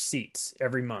me the receipts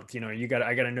every month. I got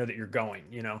to know that you're going,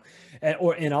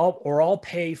 and I'll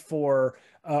pay for,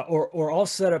 or I'll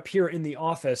set up here in the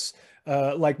office,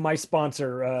 like my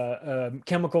sponsor,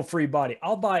 Chemical Free Body.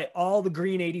 I'll buy all the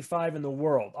green 85 in the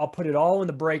world. I'll put it all in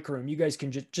the break room. You guys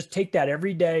can just take that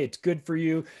every day. It's good for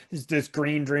you. This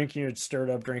green drink, stir it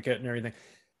up, drink it and everything.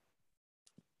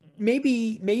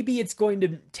 Maybe it's going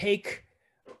to take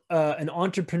an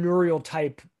entrepreneurial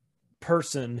type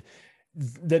person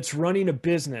that's running a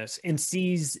business and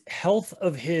sees health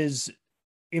of his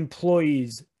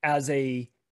employees as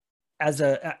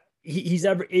he's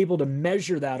ever able to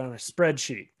measure that on a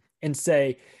spreadsheet and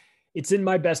say, it's in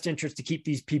my best interest to keep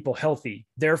these people healthy.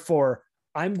 Therefore,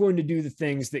 I'm going to do the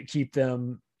things that keep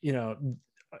them,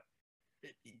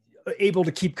 able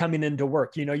to keep coming into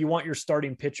work. You want your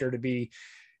starting pitcher to be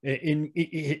in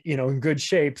good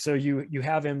shape. So you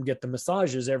have him get the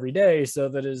massages every day so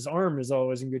that his arm is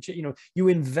always in good shape. You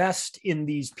invest in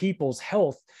these people's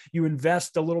health. You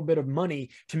invest a little bit of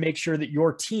money to make sure that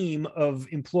your team of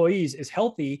employees is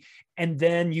healthy. And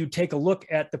then you take a look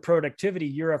at the productivity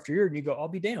year after year and you go, I'll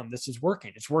be damned, this is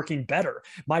working. It's working better.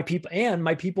 My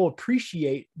people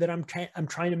appreciate that I'm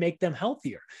trying to make them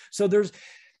healthier. So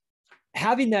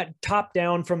having that top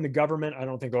down from the government, I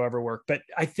don't think will ever work, but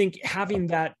I think having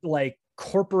that like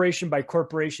corporation by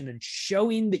corporation and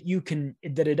showing that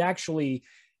that it actually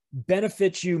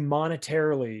benefits you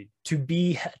monetarily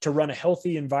to run a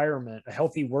healthy environment, a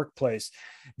healthy workplace,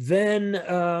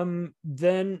 then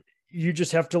you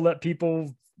just have to let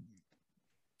people,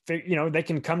 they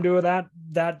can come to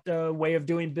that way of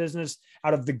doing business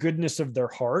out of the goodness of their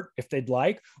heart, if they'd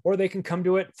like, or they can come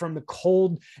to it from the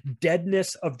cold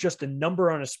deadness of just a number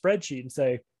on a spreadsheet and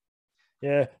say,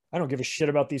 yeah, I don't give a shit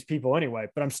about these people anyway,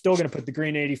 but I'm still going to put the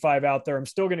green 85 out there. I'm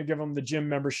still going to give them the gym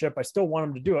membership. I still want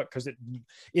them to do it because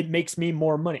it makes me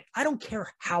more money. I don't care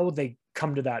how they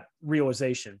come to that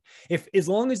realization. As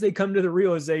long as they come to the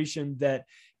realization that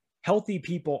healthy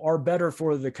people are better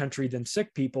for the country than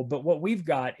sick people. But what we've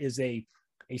got is a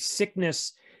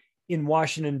sickness in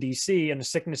Washington, D.C., and a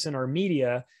sickness in our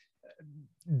media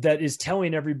that is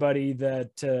telling everybody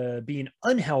that being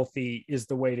unhealthy is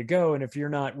the way to go. And if you're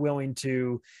not willing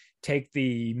to take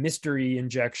the mystery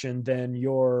injection, then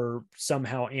you're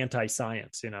somehow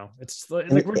anti-science. It's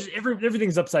like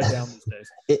everything's upside down these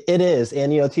days. It is.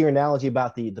 And, to your analogy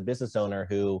about the business owner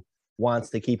who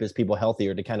wants to keep his people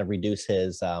healthier to kind of reduce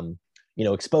his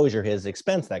exposure, his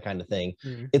expense, that kind of thing.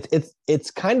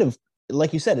 It's kind of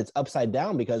like you said, it's upside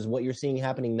down, because what you're seeing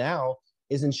happening now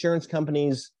is insurance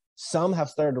companies, some have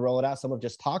started to roll it out, some have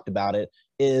just talked about it,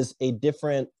 is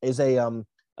a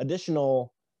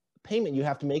additional payment you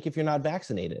have to make if you're not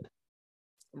vaccinated,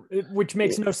 which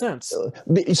makes no sense.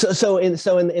 So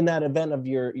in that event of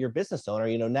your business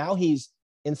owner, now he's,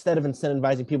 instead of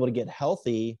incentivizing people to get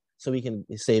healthy so he can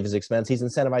save his expense, he's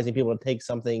incentivizing people to take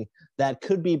something that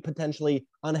could be potentially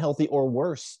unhealthy or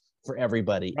worse for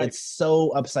everybody. Right. It's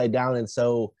so upside down and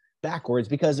so backwards,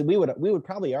 because we would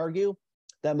probably argue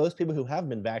that most people who have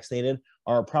been vaccinated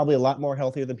are probably a lot more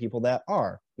healthier than people that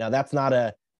are. Now, that's not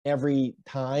a every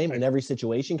time in every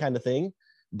situation kind of thing,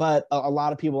 but a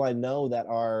lot of people I know that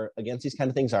are against these kind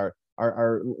of things are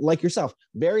like yourself,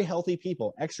 very healthy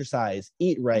people, exercise,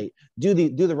 eat right, do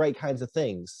the right kinds of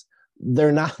things.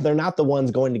 They're not the ones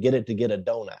going to get a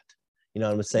donut. You know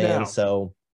what I'm saying? No.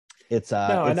 So it's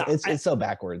so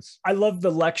backwards. I love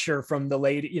the lecture from the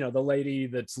lady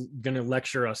that's going to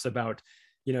lecture us about,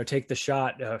 take the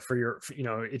shot for your,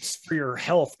 it's for your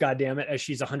health, goddamn it, as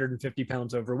she's 150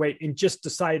 pounds overweight and just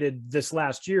decided this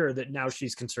last year that now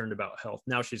she's concerned about health.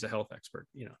 Now she's a health expert.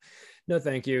 No,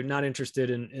 thank you. Not interested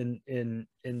in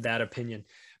that opinion.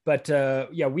 But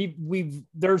yeah,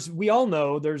 we all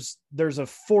know there's a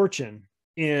fortune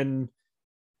in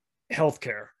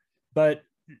healthcare, but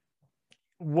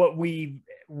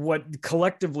what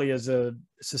collectively as a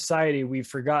society we've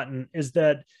forgotten is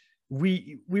that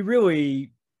we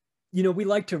really, we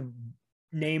like to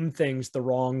name things the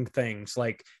wrong things,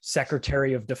 like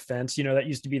Secretary of Defense. That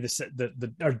used to be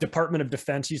the Department of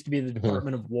Defense used to be the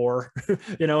Department of War. And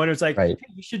it's like, right.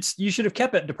 Hey, you should have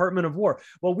kept it Department of War.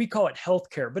 Well, we call it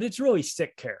healthcare, but it's really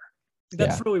sick care.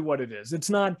 That's really what it is. It's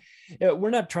not, they're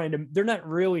not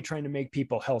really trying to make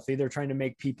people healthy. They're trying to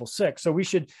make people sick. So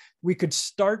we could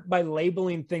start by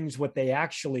labeling things what they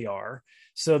actually are,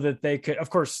 so that they could, of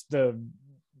course, the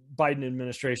Biden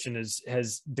administration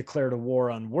has declared a war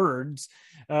on words.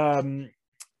 We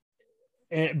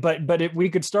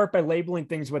could start by labeling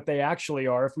things what they actually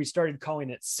are. If we started calling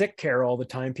it sick care all the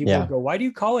time, people would go, why do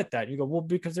you call it that? You go, well,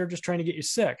 because they're just trying to get you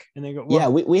sick. And they go, well, yeah,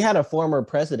 we had a former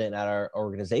president at our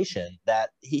organization that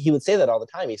he would say that all the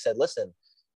time. He said, listen,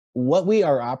 what we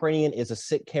are operating in is a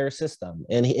sick care system.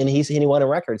 And he went on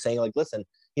record saying, like, listen,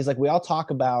 he's like, we all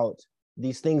talk about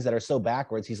these things that are so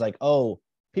backwards. He's like, oh,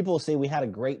 people will say we had a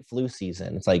great flu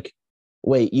season. It's like,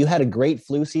 wait, you had a great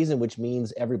flu season, which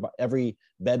means every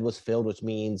bed was filled, which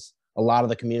means a lot of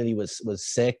the community was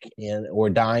sick or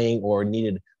dying or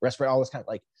needed respirator, all this kind of,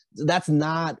 like, that's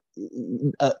not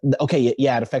okay.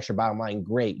 Yeah, it affects your bottom line.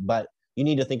 Great. But you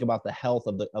need to think about the health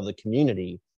of the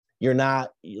community. You're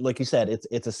not, like you said,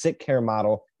 it's a sick care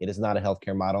model. It is not a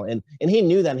healthcare model. And he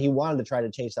knew that, and he wanted to try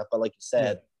to change stuff. But like you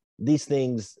said, these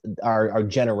things are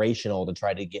generational to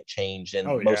try to get changed.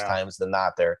 And most times than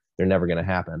not, they're never going to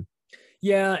happen.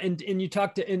 Yeah, and you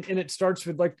talked to, and it starts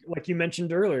with like you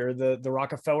mentioned earlier, the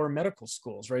Rockefeller medical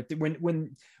schools, right?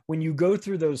 When you go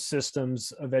through those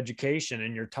systems of education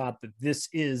and you're taught that this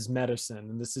is medicine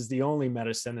and this is the only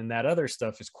medicine and that other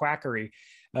stuff is quackery,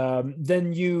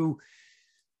 then you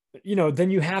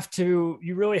really have to,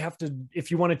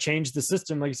 if you want to change the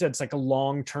system, like you said, it's like a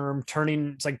long-term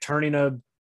it's like turning a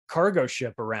cargo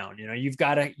ship around.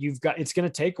 It's going to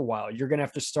take a while. You're going to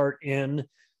have to start in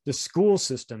the school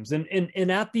systems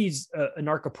and at these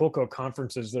Anarchapulco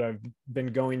conferences that I've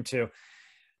been going to,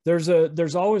 there's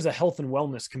always a health and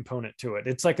wellness component to it.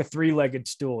 It's like a three-legged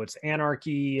stool. It's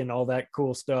anarchy and all that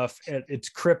cool stuff. It's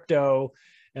crypto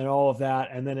and all of that.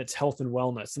 And then it's health and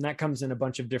wellness. And that comes in a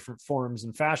bunch of different forms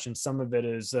and fashions. Some of it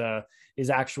is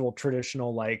actual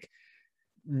traditional, like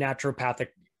naturopathic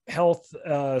health.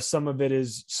 Some of it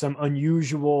is some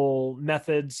unusual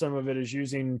methods. Some of it is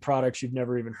using products you've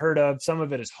never even heard of. Some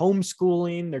of it is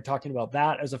homeschooling. They're talking about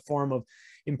that as a form of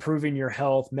improving your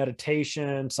health.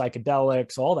 Meditation,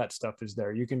 psychedelics, all that stuff is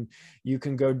there. You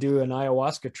can go do an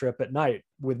ayahuasca trip at night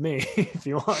with me if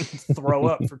you want. Throw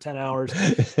up for 10 hours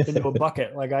into a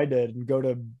bucket like I did, and go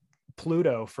to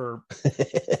Pluto for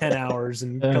 10 hours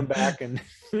and come back, and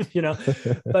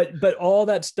but all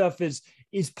that stuff is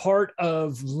part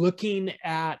of looking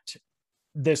at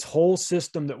this whole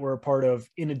system that we're a part of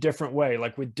in a different way,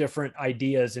 like with different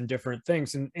ideas and different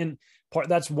things. And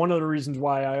that's one of the reasons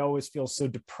why I always feel so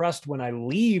depressed when I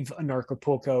leave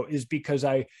Anarchapulco, is because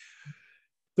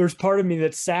there's part of me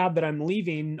that's sad that I'm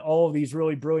leaving all of these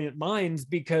really brilliant minds,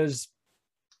 because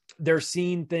they're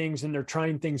seeing things and they're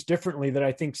trying things differently that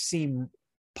I think seem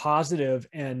positive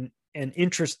and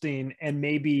interesting and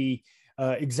maybe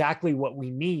exactly what we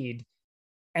need.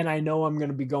 And I know I'm going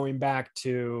to be going back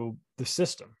to the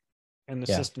system, and the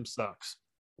system sucks.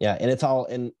 Yeah.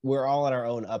 And we're all in our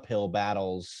own uphill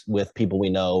battles with people we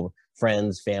know,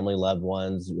 friends, family, loved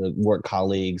ones, work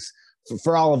colleagues.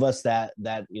 For all of us that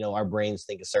our brains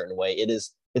think a certain way,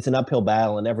 it's an uphill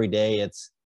battle, and every day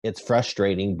it's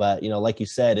frustrating. But like you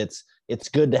said, it's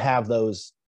good to have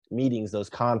those meetings, those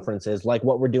conferences, like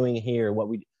what we're doing here, what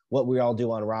we all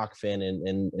do on Rockfin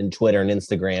and Twitter and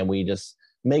Instagram. We just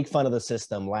make fun of the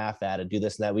system, laugh at it, do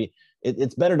this and that.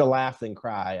 It's better to laugh than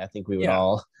cry. I think we would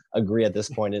all agree at this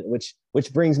point. Which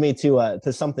brings me to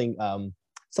something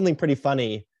pretty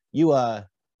funny. You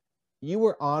you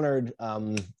were honored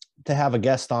to have a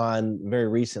guest on very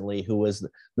recently who was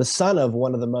the son of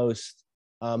one of the most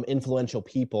influential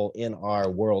people in our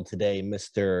world today,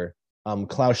 Mr.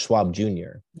 Klaus Schwab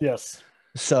Jr. Yes.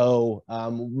 So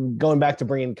going back to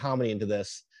bringing comedy into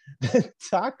this,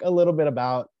 talk a little bit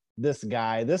about this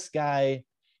guy. This guy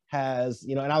has,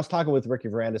 and I was talking with Ricky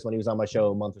Varandas when he was on my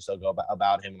show a month or so ago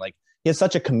about him. Like, he has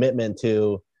such a commitment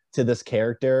to this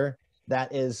character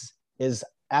that is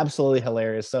absolutely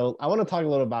hilarious. So I want to talk a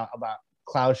little about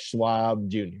Klaus Schwab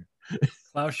Jr.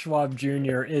 Klaus Schwab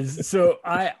Jr. is so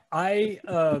I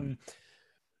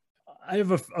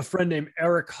have a friend named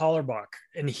Eric Hollerbach,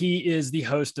 and he is the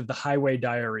host of the Highway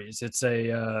Diaries. It's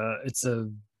a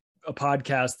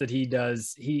podcast that he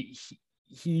does. He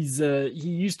used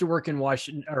to work in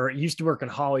Washington, or he used to work in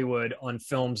Hollywood on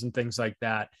films and things like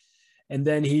that. And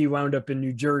then he wound up in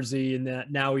New Jersey, and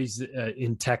now he's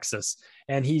in Texas.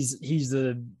 And he's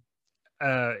in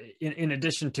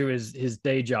addition to his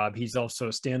day job, he's also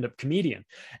a stand-up comedian,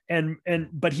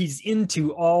 but he's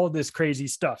into all this crazy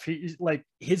stuff. He's like,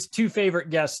 his two favorite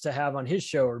guests to have on his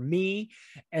show are me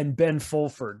and Ben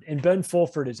Fulford, and Ben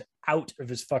Fulford is out of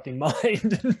his fucking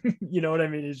mind. You know what I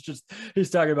mean? He's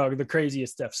talking about the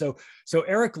craziest stuff. So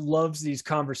Eric loves these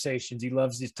conversations. He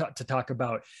loves to talk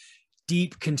about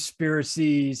deep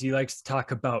conspiracies. He likes to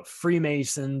talk about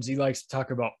Freemasons. He likes to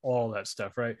talk about all that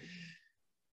stuff, right?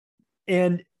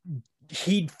 And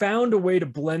he found a way to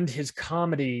blend his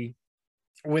comedy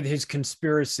with his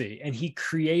conspiracy, and he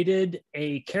created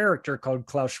a character called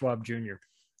Klaus Schwab Jr.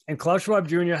 And Klaus Schwab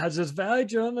Jr. has this very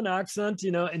German accent,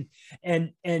 and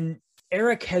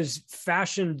Eric has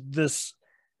fashioned this.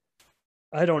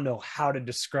 I don't know how to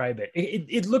describe it.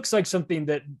 It looks like something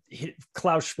that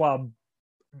Klaus Schwab,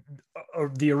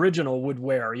 or the original, would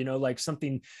wear, like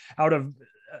something out of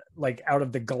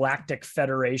the Galactic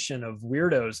Federation of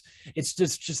Weirdos. It's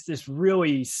just this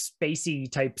really spacey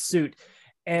type suit,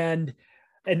 and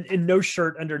no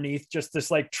shirt underneath, just this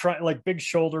like big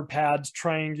shoulder pads,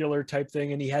 triangular type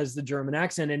thing. And he has the German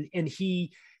accent, and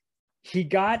he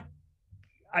got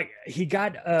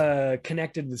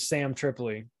connected with Sam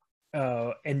Tripoli,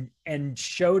 and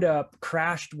showed up,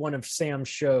 crashed one of Sam's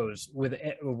shows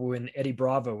when Eddie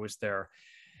Bravo was there,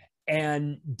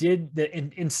 and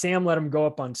and Sam let him go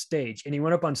up on stage, and he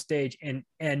went up on stage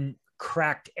and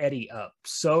cracked Eddie up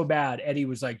so bad. Eddie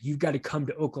was like, "You've got to come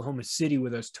to Oklahoma City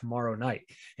with us tomorrow night."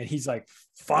 And he's like,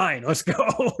 "Fine, let's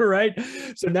go." Right.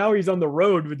 So now he's on the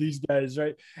road with these guys.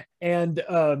 Right. And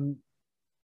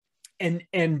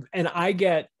I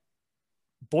get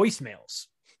voicemails,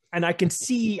 and I can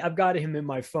see I've got him in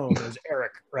my phone as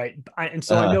Eric. Right. And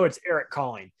so I know it's Eric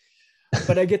calling,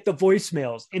 but I get the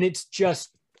voicemails, and it's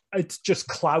just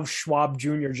Klaus Schwab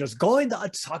Jr. just going on,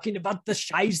 talking about the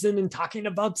Scheisen and talking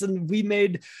about, and we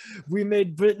made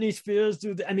Britney Spears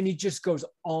do that. I mean, he just goes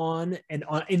on, and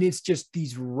it's just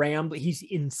these he's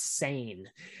insane,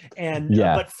 and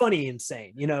but funny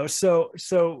insane, So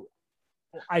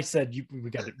I said, we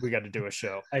got to do a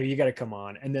show. You got to come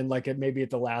on, and then maybe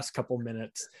at the last couple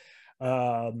minutes,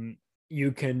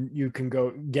 you can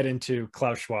go get into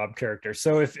Klaus Schwab character.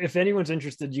 So if anyone's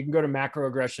interested, you can go to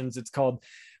Macroaggressions. It's called,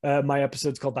 my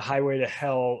episode's called The Highway to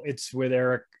Hell. It's with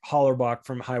Eric Hollerbach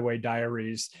from Highway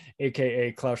Diaries,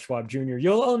 aka Klaus Schwab Jr.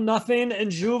 You'll own nothing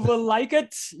and you will like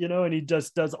it, and he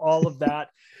just does all of that.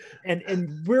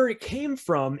 And where it came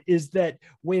from is that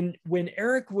when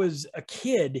Eric was a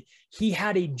kid, he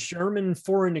had a German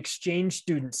foreign exchange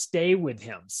student stay with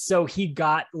him. So he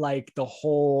got the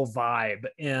whole vibe.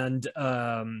 And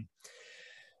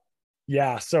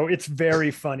so it's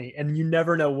very funny, and you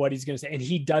never know what he's going to say. And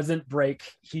he doesn't break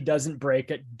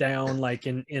it down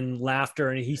in laughter,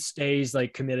 and he stays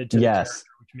committed to the character,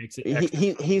 which makes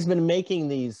it he's been making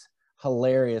these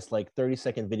hilarious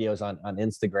 30-second videos on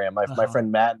Instagram. My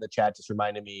friend Matt in the chat just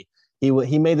reminded me,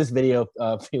 he made this video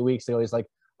a few weeks ago. He's like,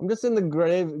 "I'm just in the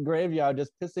graveyard,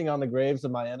 just pissing on the graves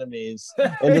of my enemies,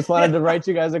 and just wanted to write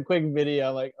you guys a quick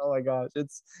video." Like, oh my gosh,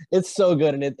 it's so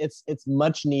good, and it's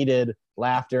much needed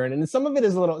laughter, and some of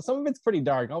it's pretty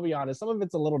dark. I'll be honest, some of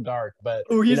it's a little dark, but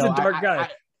he's a dark guy.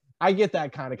 I get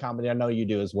that kind of comedy. I know you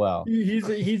do as well.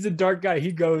 He's a dark guy.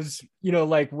 He goes,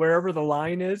 wherever the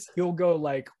line is, he'll go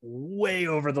way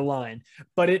over the line.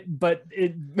 But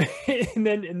and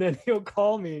then he'll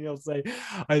call me and he'll say,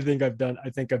 I think I've done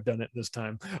it this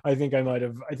time. I think I might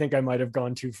have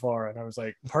gone too far. And I was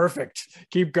like, perfect.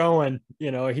 Keep going.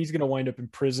 He's gonna wind up in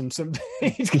prison someday.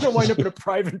 He's gonna wind up in a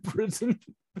private prison.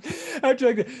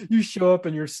 Actually, you show up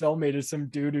and your cellmate is some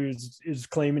dude who is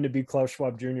claiming to be Klaus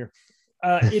Schwab Jr.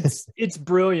 It's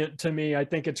brilliant to me. I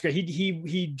think it's great.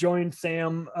 He joined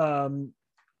Sam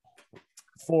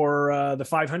for the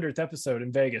 500th episode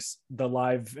in Vegas, the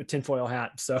live tinfoil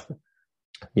hat. So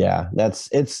yeah,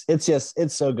 it's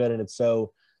so good, and it's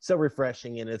so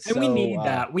refreshing, and we need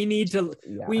that. We need to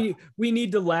yeah. we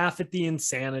need to laugh at the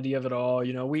insanity of it all.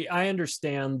 You know, I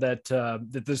understand that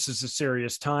that this is a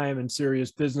serious time and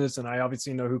serious business, and I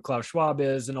obviously know who Klaus Schwab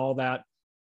is and all that.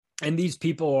 And these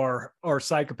people are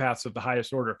psychopaths of the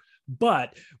highest order.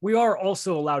 But we are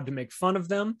also allowed to make fun of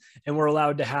them, and we're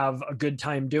allowed to have a good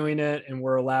time doing it, and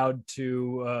we're allowed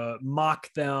to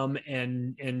mock them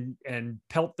and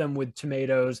pelt them with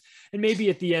tomatoes, and maybe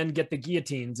at the end get the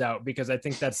guillotines out, because I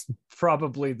think that's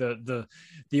probably the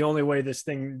only way this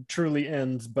thing truly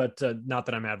ends. But not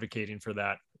that I'm advocating for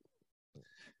that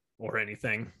or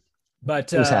anything. But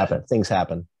things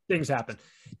happen.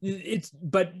 It's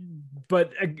but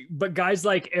guys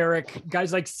like Eric,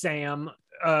 guys like Sam,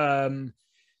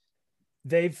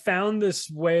 they've found this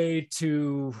way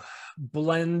to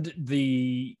blend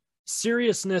the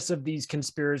seriousness of these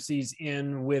conspiracies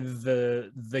in with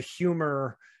the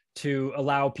humor to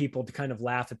allow people to kind of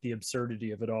laugh at the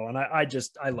absurdity of it all. And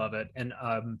I love it. And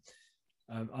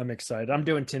I'm excited. I'm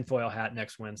doing tinfoil hat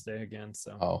next Wednesday again.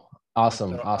 So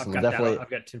awesome. I've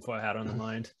got tinfoil hat on the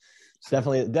mind.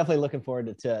 Definitely looking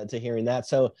forward to hearing that.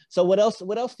 So what else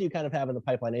do you kind of have in the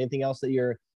pipeline? Anything else that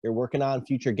you're working on?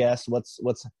 Future guests?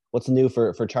 What's new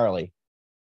for Charlie?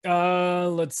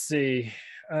 Let's see.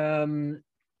 I'm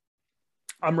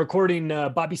recording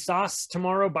Bobby Sauce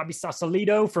tomorrow. Bobby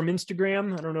Sausalito from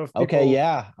Instagram. I don't know if people... Okay,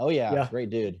 yeah. Oh yeah. Great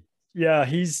dude. Yeah,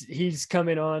 he's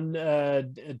coming on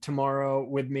tomorrow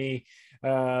with me.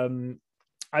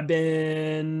 I've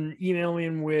been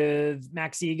emailing with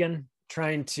Max Egan,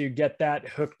 trying to get that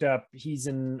hooked up. He's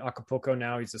in Acapulco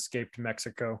now. He's escaped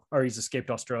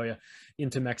Australia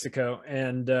into Mexico.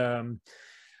 And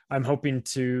I'm hoping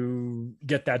to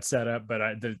get that set up, but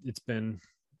it's been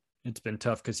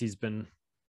tough because he's been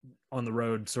on the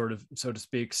road, sort of, so to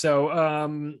speak.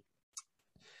 So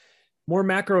more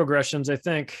macroaggressions. I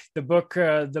think the book,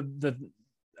 I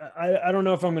don't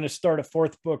know if I'm going to start a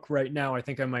fourth book right now. I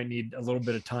think I might need a little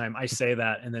bit of time. I say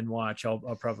that and then watch. I'll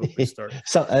probably start.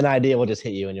 So an idea will just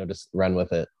hit you and you'll just run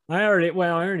with it. I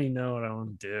already know what I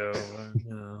want to do.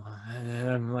 And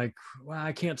I'm like, well,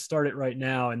 I can't start it right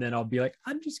now. And then I'll be like,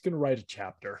 I'm just going to write a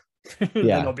chapter.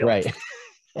 Yeah, I'll be right. Like,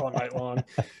 all night long.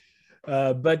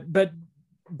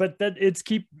 But that it's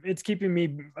keeping me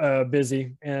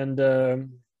busy, and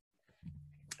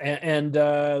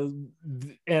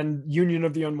Union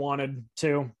of the Unwanted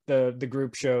too, the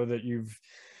group show that you've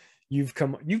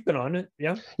been on it.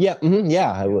 Yeah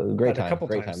great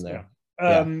time there.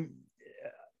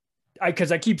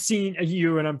 Because I keep seeing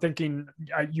you and I'm thinking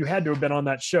you had to have been on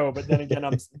that show, but then again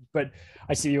but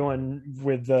I see you on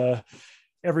with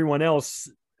everyone else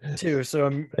too, so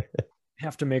I'm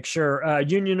have to make sure.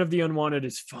 Union of the Unwanted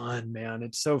is fun, man.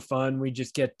 It's so fun. We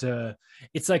just get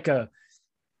it's like a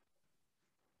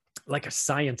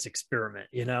science experiment,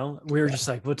 we're just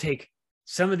like, we'll take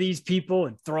some of these people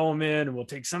and throw them in, and we'll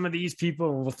take some of these people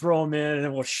and we'll throw them in, and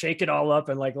then we'll shake it all up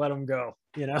and let them go,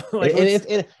 like,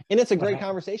 and it's a great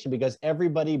conversation because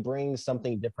everybody brings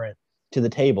something different to the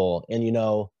table, and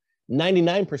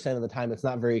 99% of the time it's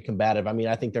not very combative. I mean,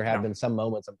 I think there have been some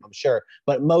moments, I'm sure,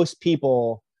 but most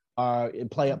people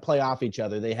play off each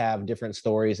other. They have different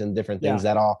stories and different things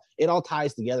that it all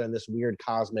ties together in this weird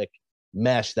cosmic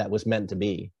mesh that was meant to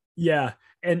be. Yeah.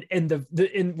 And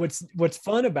what's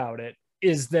fun about it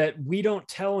is that we don't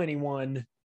tell anyone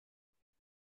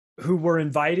who we're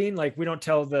inviting. Like, we don't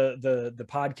tell the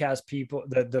podcast people,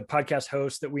 the podcast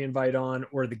hosts that we invite on,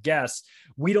 or the guests.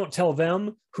 We don't tell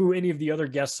them who any of the other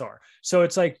guests are. So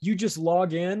it's like, you just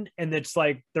log in and it's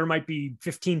like, there might be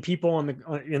 15 people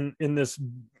in this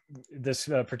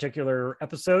particular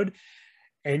episode.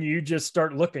 And you just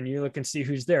start looking, you look and see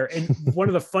who's there. And one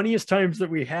of the funniest times that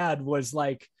we had was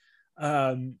like,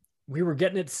 we were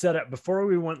getting it set up before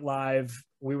we went live.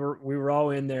 We were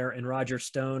all in there, and Roger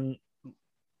Stone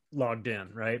logged in,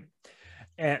 right?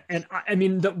 And I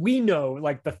mean, that we know,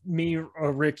 like me,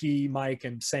 Ricky, Mike,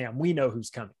 and Sam, we know who's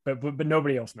coming, but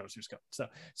nobody else knows who's coming.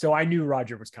 So I knew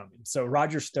Roger was coming. So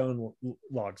Roger Stone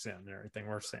logs in and everything.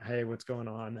 We're saying, hey, what's going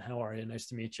on? How are you? Nice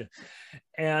to meet you.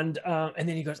 And then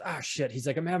he goes, oh shit. He's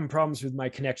like, I'm having problems with my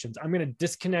connections. I'm going to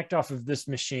disconnect off of this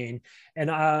machine,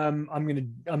 and I'm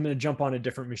going to jump on a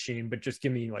different machine, but just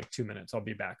give me like 2 minutes. I'll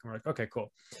be back. And we're like, okay,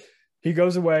 cool. He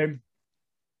goes away.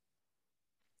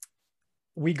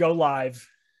 We go live.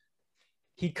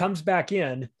 He comes back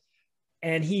in,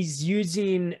 and he's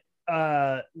using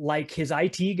like his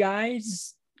IT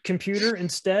guy's computer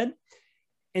instead.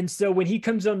 And so when he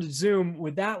comes onto Zoom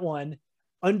with that one,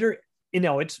 under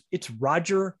it's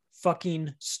Roger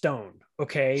fucking Stone.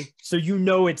 Okay. So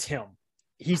it's him.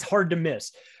 He's hard to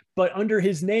miss. But under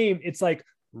his name, it's like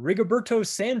Rigoberto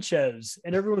Sanchez.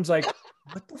 And everyone's like,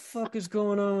 what the fuck is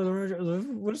going on with Roger?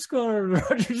 What's going on with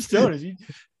Roger Stone?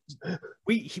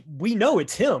 We know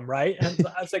it's him, right? And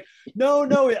I was like, no.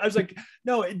 I was like,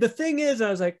 no, the thing is,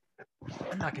 I was like,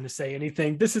 I'm not going to say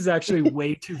anything. This is actually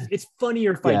way too, it's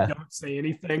funnier if I don't say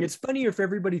anything. It's funnier if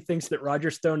everybody thinks that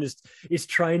Roger Stone is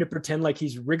trying to pretend like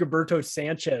he's Rigoberto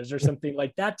Sanchez or something.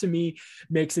 Like that to me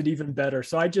makes it even better.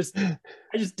 So I just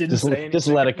didn't say anything. Just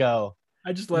let it go.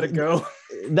 I just let it go.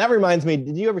 That reminds me,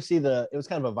 did you ever see it was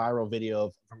kind of a viral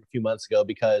video from a few months ago,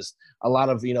 because a lot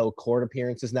of, court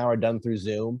appearances now are done through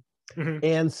Zoom. Mm-hmm.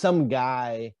 And some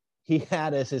guy, he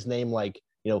had as his name, like,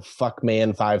 fuck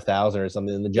man 5,000 or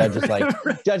something. And the judge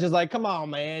is like, come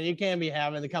on, man, you can't be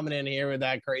coming in here with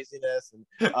that craziness.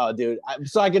 And oh, dude.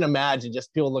 So I can imagine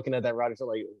just people looking at that Roger, so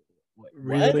like,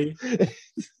 really,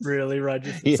 really,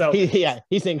 Roger. He's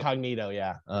incognito.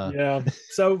 Yeah. Yeah.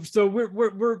 So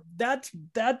we're that's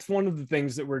one of the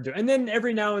things that we're doing. And then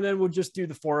every now and then we'll just do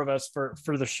the four of us for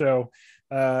the show.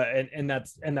 And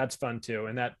that's fun too.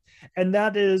 And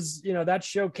that is, that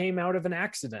show came out of an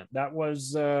accident. That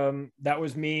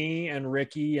was me and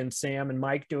Ricky and Sam and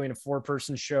Mike doing a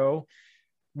 4-person show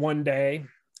one day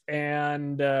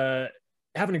and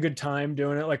having a good time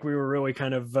doing it. Like we were really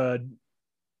kind of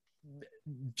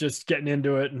just getting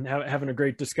into it and having a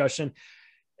great discussion.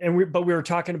 But we were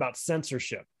talking about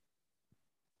censorship.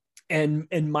 And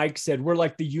Mike said, we're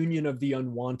like the Union of the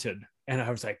Unwanted. And I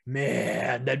was like,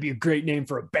 man, that'd be a great name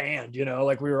for a band,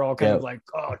 like we were all kind of like,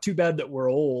 oh, too bad that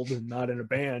we're old and not in a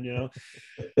band,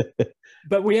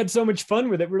 But we had so much fun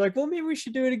with it. We're like, well, maybe we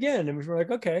should do it again. And we're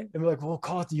like, okay. And we're like, well,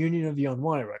 call it the Union of the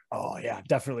Unwanted. We're like, oh yeah,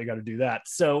 definitely got to do that.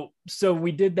 So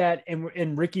we did that.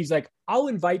 And Ricky's like, I'll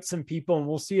invite some people and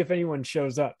we'll see if anyone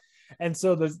shows up. And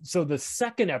so the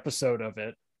second episode of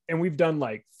it, and we've done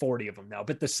like 40 of them now,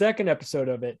 but the second episode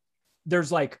of it,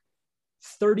 there's like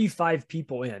 35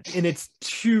 people in, and it's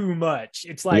too much.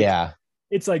 It's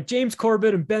like James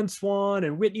Corbett and Ben Swan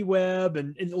and Whitney Webb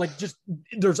and like just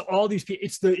there's all these people.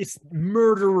 It's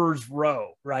murderer's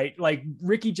row, right? Like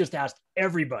Ricky just asked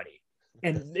everybody,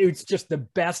 and it's just the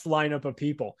best lineup of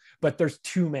people, but there's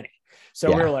too many. So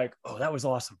we were like, oh, that was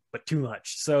awesome, but too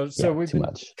much. So we've been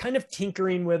kind of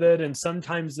tinkering with it, and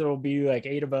sometimes there'll be like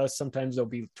 8 of us, sometimes there'll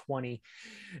be 20,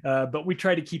 but we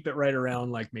try to keep it right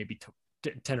around like maybe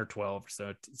 10 or 12. So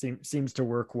it seems to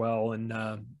work well. And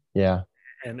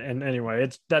and anyway,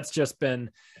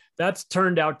 that's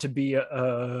turned out to be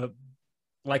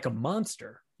like a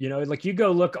monster, like you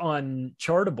go look on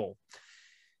Chartable,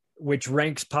 which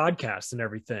ranks podcasts and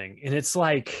everything. And it's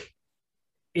like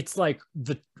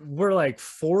we're like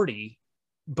 40,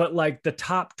 but like the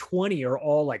top 20 are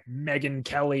all like Megyn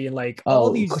Kelly and like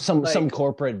all these some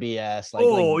corporate BS,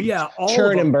 all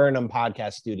Churn and Burnham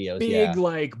podcast studios,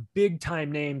 big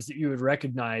time names that you would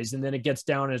recognize. And then it gets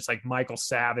down and it's like Michael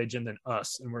Savage and then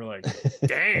us, and we're like,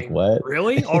 dang, what?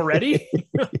 Really already?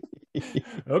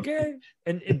 Okay.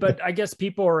 But I guess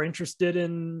people are interested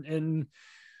in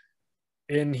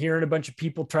hearing a bunch of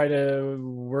people try to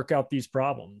work out these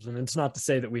problems. And it's not to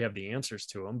say that we have the answers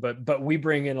to them, but we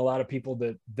bring in a lot of people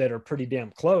that are pretty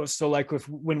damn close. So like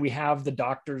when we have the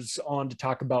doctors on to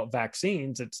talk about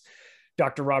vaccines, it's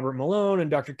Dr. Robert Malone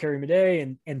and Dr. Carrie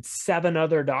Madej and 7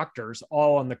 other doctors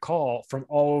all on the call from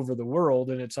all over the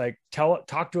world. And it's like,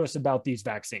 talk to us about these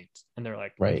vaccines. And they're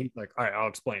like, right. He's like, all right, I'll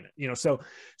explain it. So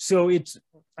it's,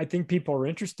 I think people are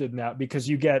interested in that because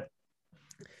you get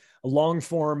a long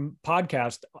form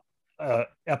podcast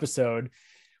episode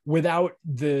without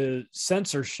the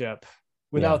censorship,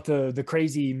 without the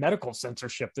crazy medical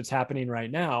censorship that's happening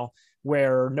right now,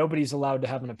 where nobody's allowed to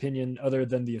have an opinion other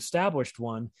than the established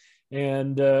one.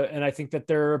 And I think that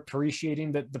they're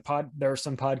appreciating that there are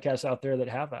some podcasts out there that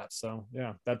have that. So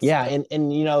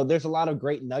and there's a lot of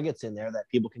great nuggets in there that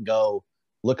people can go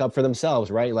look up for themselves,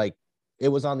 right? Like,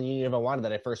 it was on the Union of Unwanted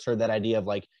that I first heard that idea of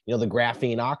like, the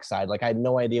graphene oxide. Like I had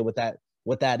no idea what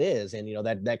that is. And,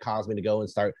 that caused me to go and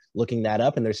start looking that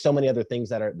up. And there's so many other things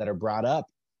that are brought up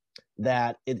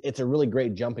that it's a really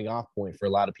great jumping off point for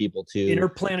a lot of people to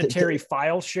interplanetary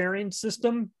file sharing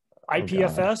system,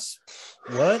 IPFS.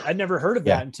 What? I'd never heard of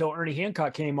that until Ernie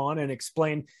Hancock came on and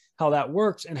explained how that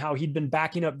works and how he'd been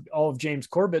backing up all of James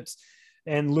Corbett's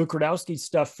and Luke Rudkowski's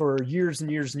stuff for years and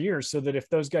years and years, so that if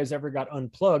those guys ever got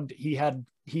unplugged, he had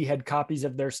copies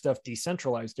of their stuff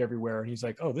decentralized everywhere. And he's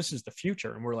like, oh, this is the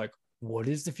future. And we're like, what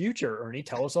is the future, Ernie?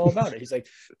 Tell us all about it. He's like,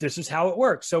 this is how it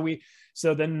works.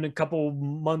 So then a couple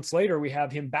months later, we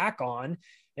have him back on,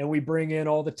 and we bring in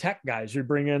all the tech guys. We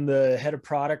bring in the head of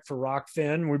product for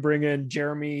Rockfin. We bring in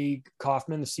Jeremy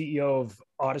Kaufman, the CEO of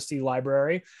Odyssey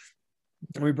Library.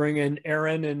 We bring in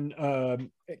Aaron and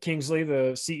Kingsley,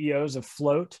 the CEOs of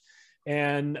Float,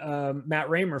 and Matt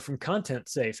Raymer from Content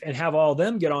Safe, and have all of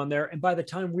them get on there. And by the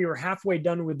time we were halfway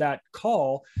done with that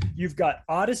call, you've got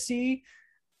Odyssey,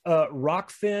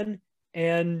 Rockfin,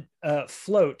 and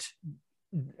Float,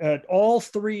 all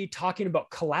three talking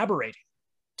about collaborating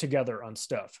together on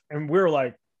stuff. And we're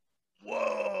like,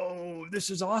 whoa, this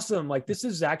is awesome. Like, this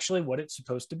is actually what it's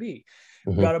supposed to be.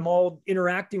 We've got them all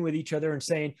interacting with each other and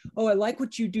saying, oh, I like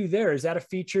what you do there. Is that a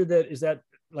feature is that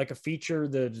like a feature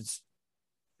that is,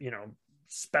 you know,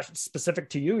 specific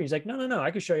to you? And he's like, no,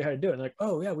 I can show you how to do it. And like,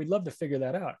 oh yeah, we'd love to figure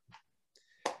that out.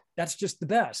 That's just the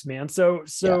best, man.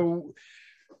 So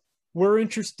we're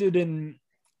interested in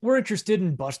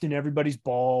busting everybody's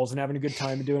balls and having a good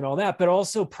time and doing all that, but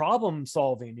also problem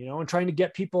solving, you know, and trying to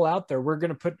get people out there. We're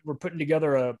putting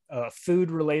together a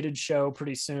food related show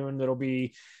pretty soon. That'll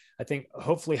be, I think,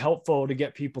 hopefully helpful to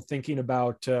get people thinking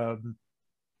about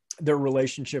their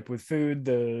relationship with food,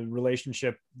 the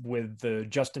relationship with the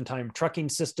just-in-time trucking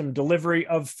system, delivery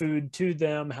of food to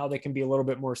them, how they can be a little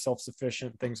bit more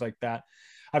self-sufficient, things like that.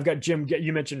 I've got Jim,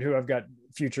 you mentioned who I've got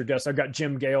future guests. I've got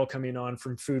Jim Gale coming on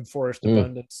from Food Forest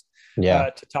Abundance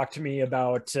to talk to me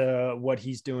about what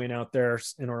he's doing out there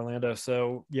in Orlando.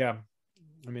 So yeah,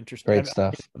 I'm interested. Great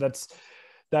stuff.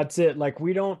 That's it. Like,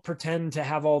 we don't pretend to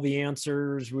have all the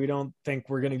answers. We don't think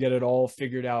we're going to get it all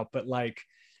figured out, but like,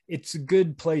 it's a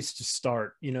good place to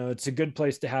start. You know, it's a good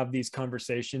place to have these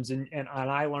conversations. And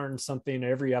I learn something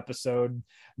every episode.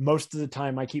 Most of the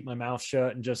time I keep my mouth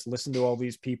shut and just listen to all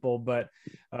these people, but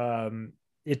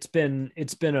it's been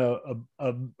a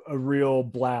real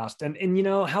blast. And you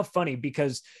know, how funny,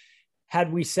 because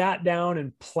had we sat down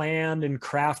and planned and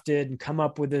crafted and come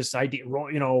up with this idea,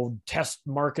 you know, test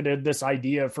marketed this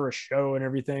idea for a show and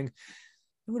everything,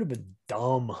 it would have been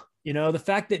dumb. You know, the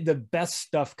fact that the best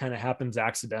stuff kind of happens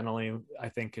accidentally, I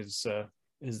think is a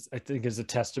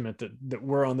testament that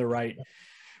we're on the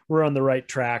right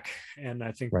track. And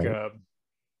I think,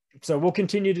 so we'll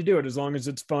continue to do it as long as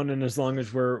it's fun and as long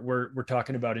as we're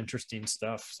talking about interesting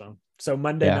stuff. So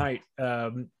Monday night,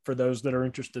 for those that are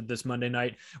interested, this Monday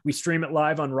night, we stream it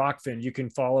live on Rockfin. You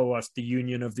can follow us, the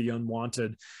Union of the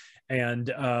Unwanted. And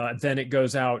then it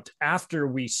goes out after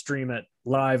we stream it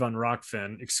live on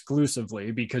Rockfin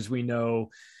exclusively, because we know,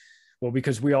 well,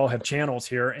 because we all have channels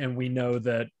here and we know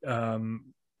that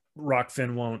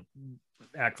Rockfin won't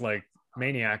act like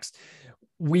maniacs.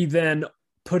 We then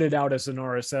put it out as an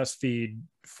RSS feed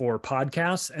for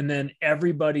podcasts. And then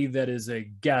everybody that is a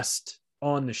guest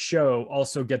on the show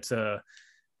also gets the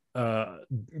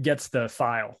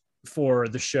file for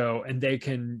the show, and they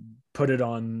can put it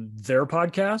on their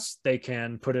podcast. They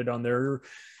can put it on their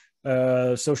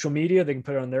social media. They can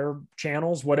put it on their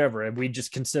channels, whatever. And we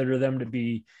just consider them to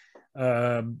be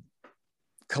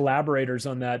collaborators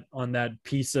on that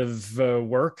piece of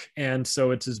work. And so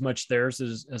it's as much theirs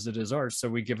as it is ours. So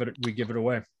we give it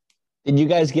away. Did you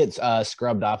guys get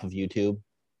scrubbed off of YouTube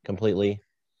completely?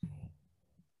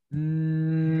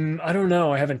 I don't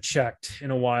know. I haven't checked in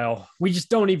a while. We just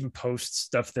don't even post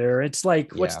stuff there. It's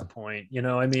like, what's the point? You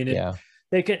know, I mean,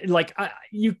 they can, like,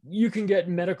 you can get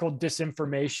medical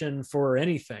disinformation for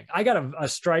anything. I got a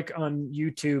strike on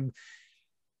YouTube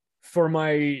for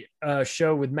my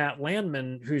show with Matt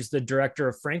Landman, who's the director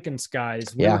of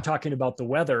Frankenskies. We were talking about the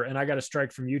weather, and I got a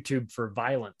strike from YouTube for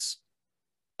violence.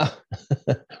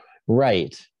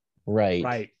 Right.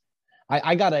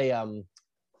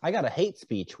 I got a hate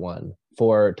speech one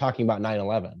for talking about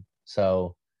 9/11.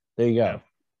 So there you go. Yeah.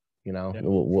 You know,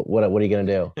 what are you going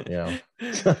to do? You know,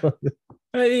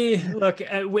 hey, look,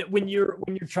 when you're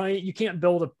trying, you can't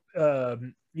build a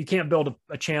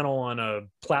channel on a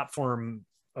platform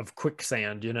of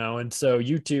quicksand, you know? And so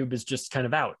YouTube is just kind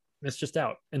of out. It's just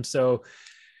out. And so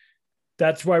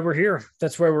that's why we're here.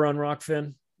 That's why we're on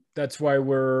Rockfin. That's why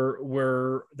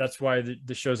that's why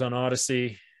the show's on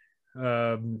Odyssey.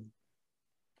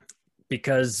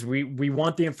 Because we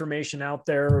want the information out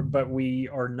there, but we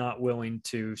are not willing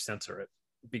to censor it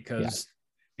because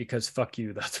fuck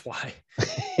you. That's why.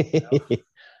 You know?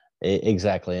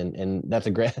 Exactly. And that's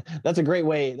a great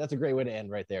way to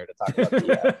end right there, to talk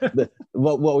about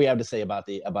what we have to say about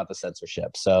the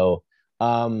censorship. So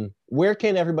where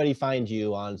can everybody find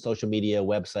you on social media,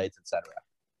 websites, etc.?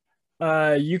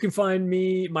 You can find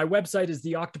me. My website is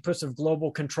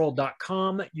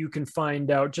theoctopusofglobalcontrol.com. You can find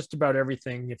out just about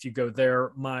everything if you go there.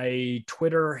 My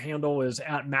Twitter handle is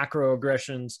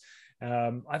 @macroaggressions,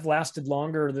 I've lasted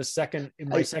longer the second in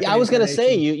my second. I was going to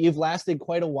say incarnation. you've lasted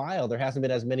quite a while. There hasn't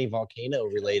been as many volcano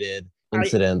related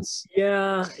incidents.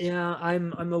 Yeah,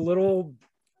 I'm a little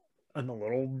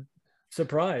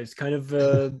surprised, kind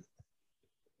of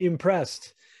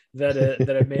impressed that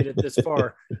I've made it this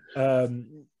far.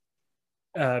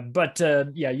 But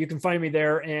yeah, you can find me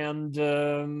there, and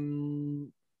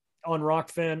on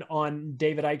Rockfin, on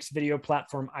David Icke's video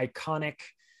platform Iconic,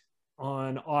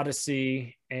 on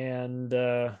Odyssey, and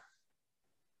I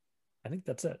think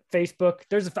that's it. Facebook.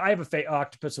 I have a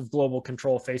Octopus of Global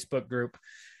Control Facebook group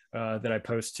that I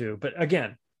post to. But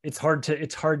again, it's hard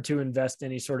to invest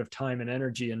any sort of time and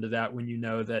energy into that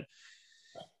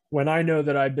when I know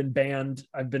that I've been banned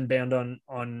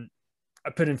on I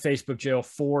put in Facebook jail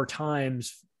 4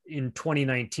 times in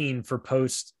 2019 for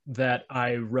posts that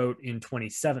I wrote in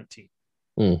 2017.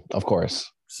 Of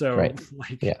course. So right.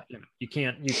 like, yeah. You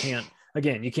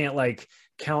can't like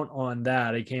count on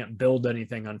that. I can't build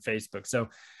anything on Facebook. So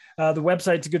the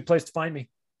website's a good place to find me.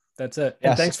 That's it.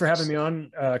 And thanks for having me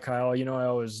on, Kyle. I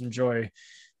always enjoy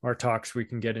our talks. We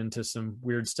can get into some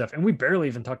weird stuff, and we barely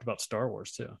even talked about Star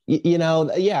Wars too.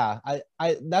 Yeah.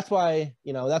 I that's why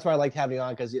I like having you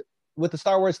on, because with the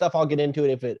Star Wars stuff, I'll get into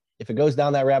it if it goes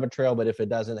down that rabbit trail. But if it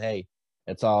doesn't, hey,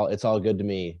 it's all good to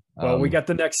me. Well, we got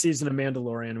the next season of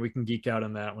Mandalorian. We can geek out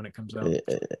on that when it comes out.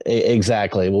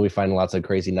 Exactly. We'll be finding lots of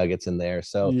crazy nuggets in there.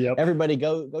 So yep. Everybody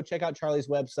go check out Charlie's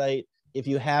website. If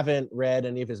you haven't read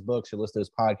any of his books or listened to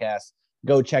his podcast,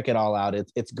 go check it all out.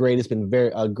 It's great. It's been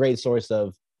a great source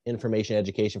of information,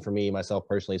 education for me, myself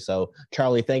personally. So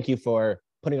Charlie, thank you for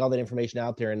putting all that information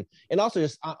out there. And also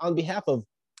just on behalf of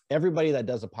everybody that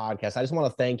does a podcast, I just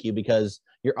want to thank you, because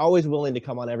you're always willing to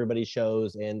come on everybody's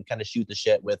shows and kind of shoot the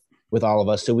shit with all of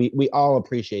us. So we all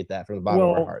appreciate that from the bottom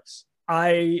of our hearts.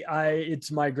 It's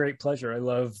my great pleasure. I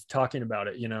love talking about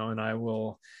it, and I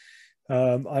will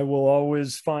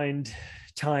always find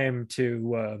time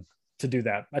to do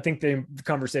that. I think the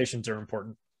conversations are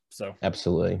important. So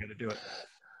absolutely. I'm going to do it.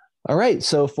 All right.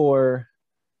 So for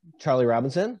Charlie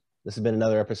Robinson, this has been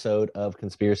another episode of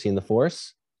Conspiracy in the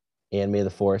Force, and may the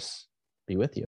Force be with you.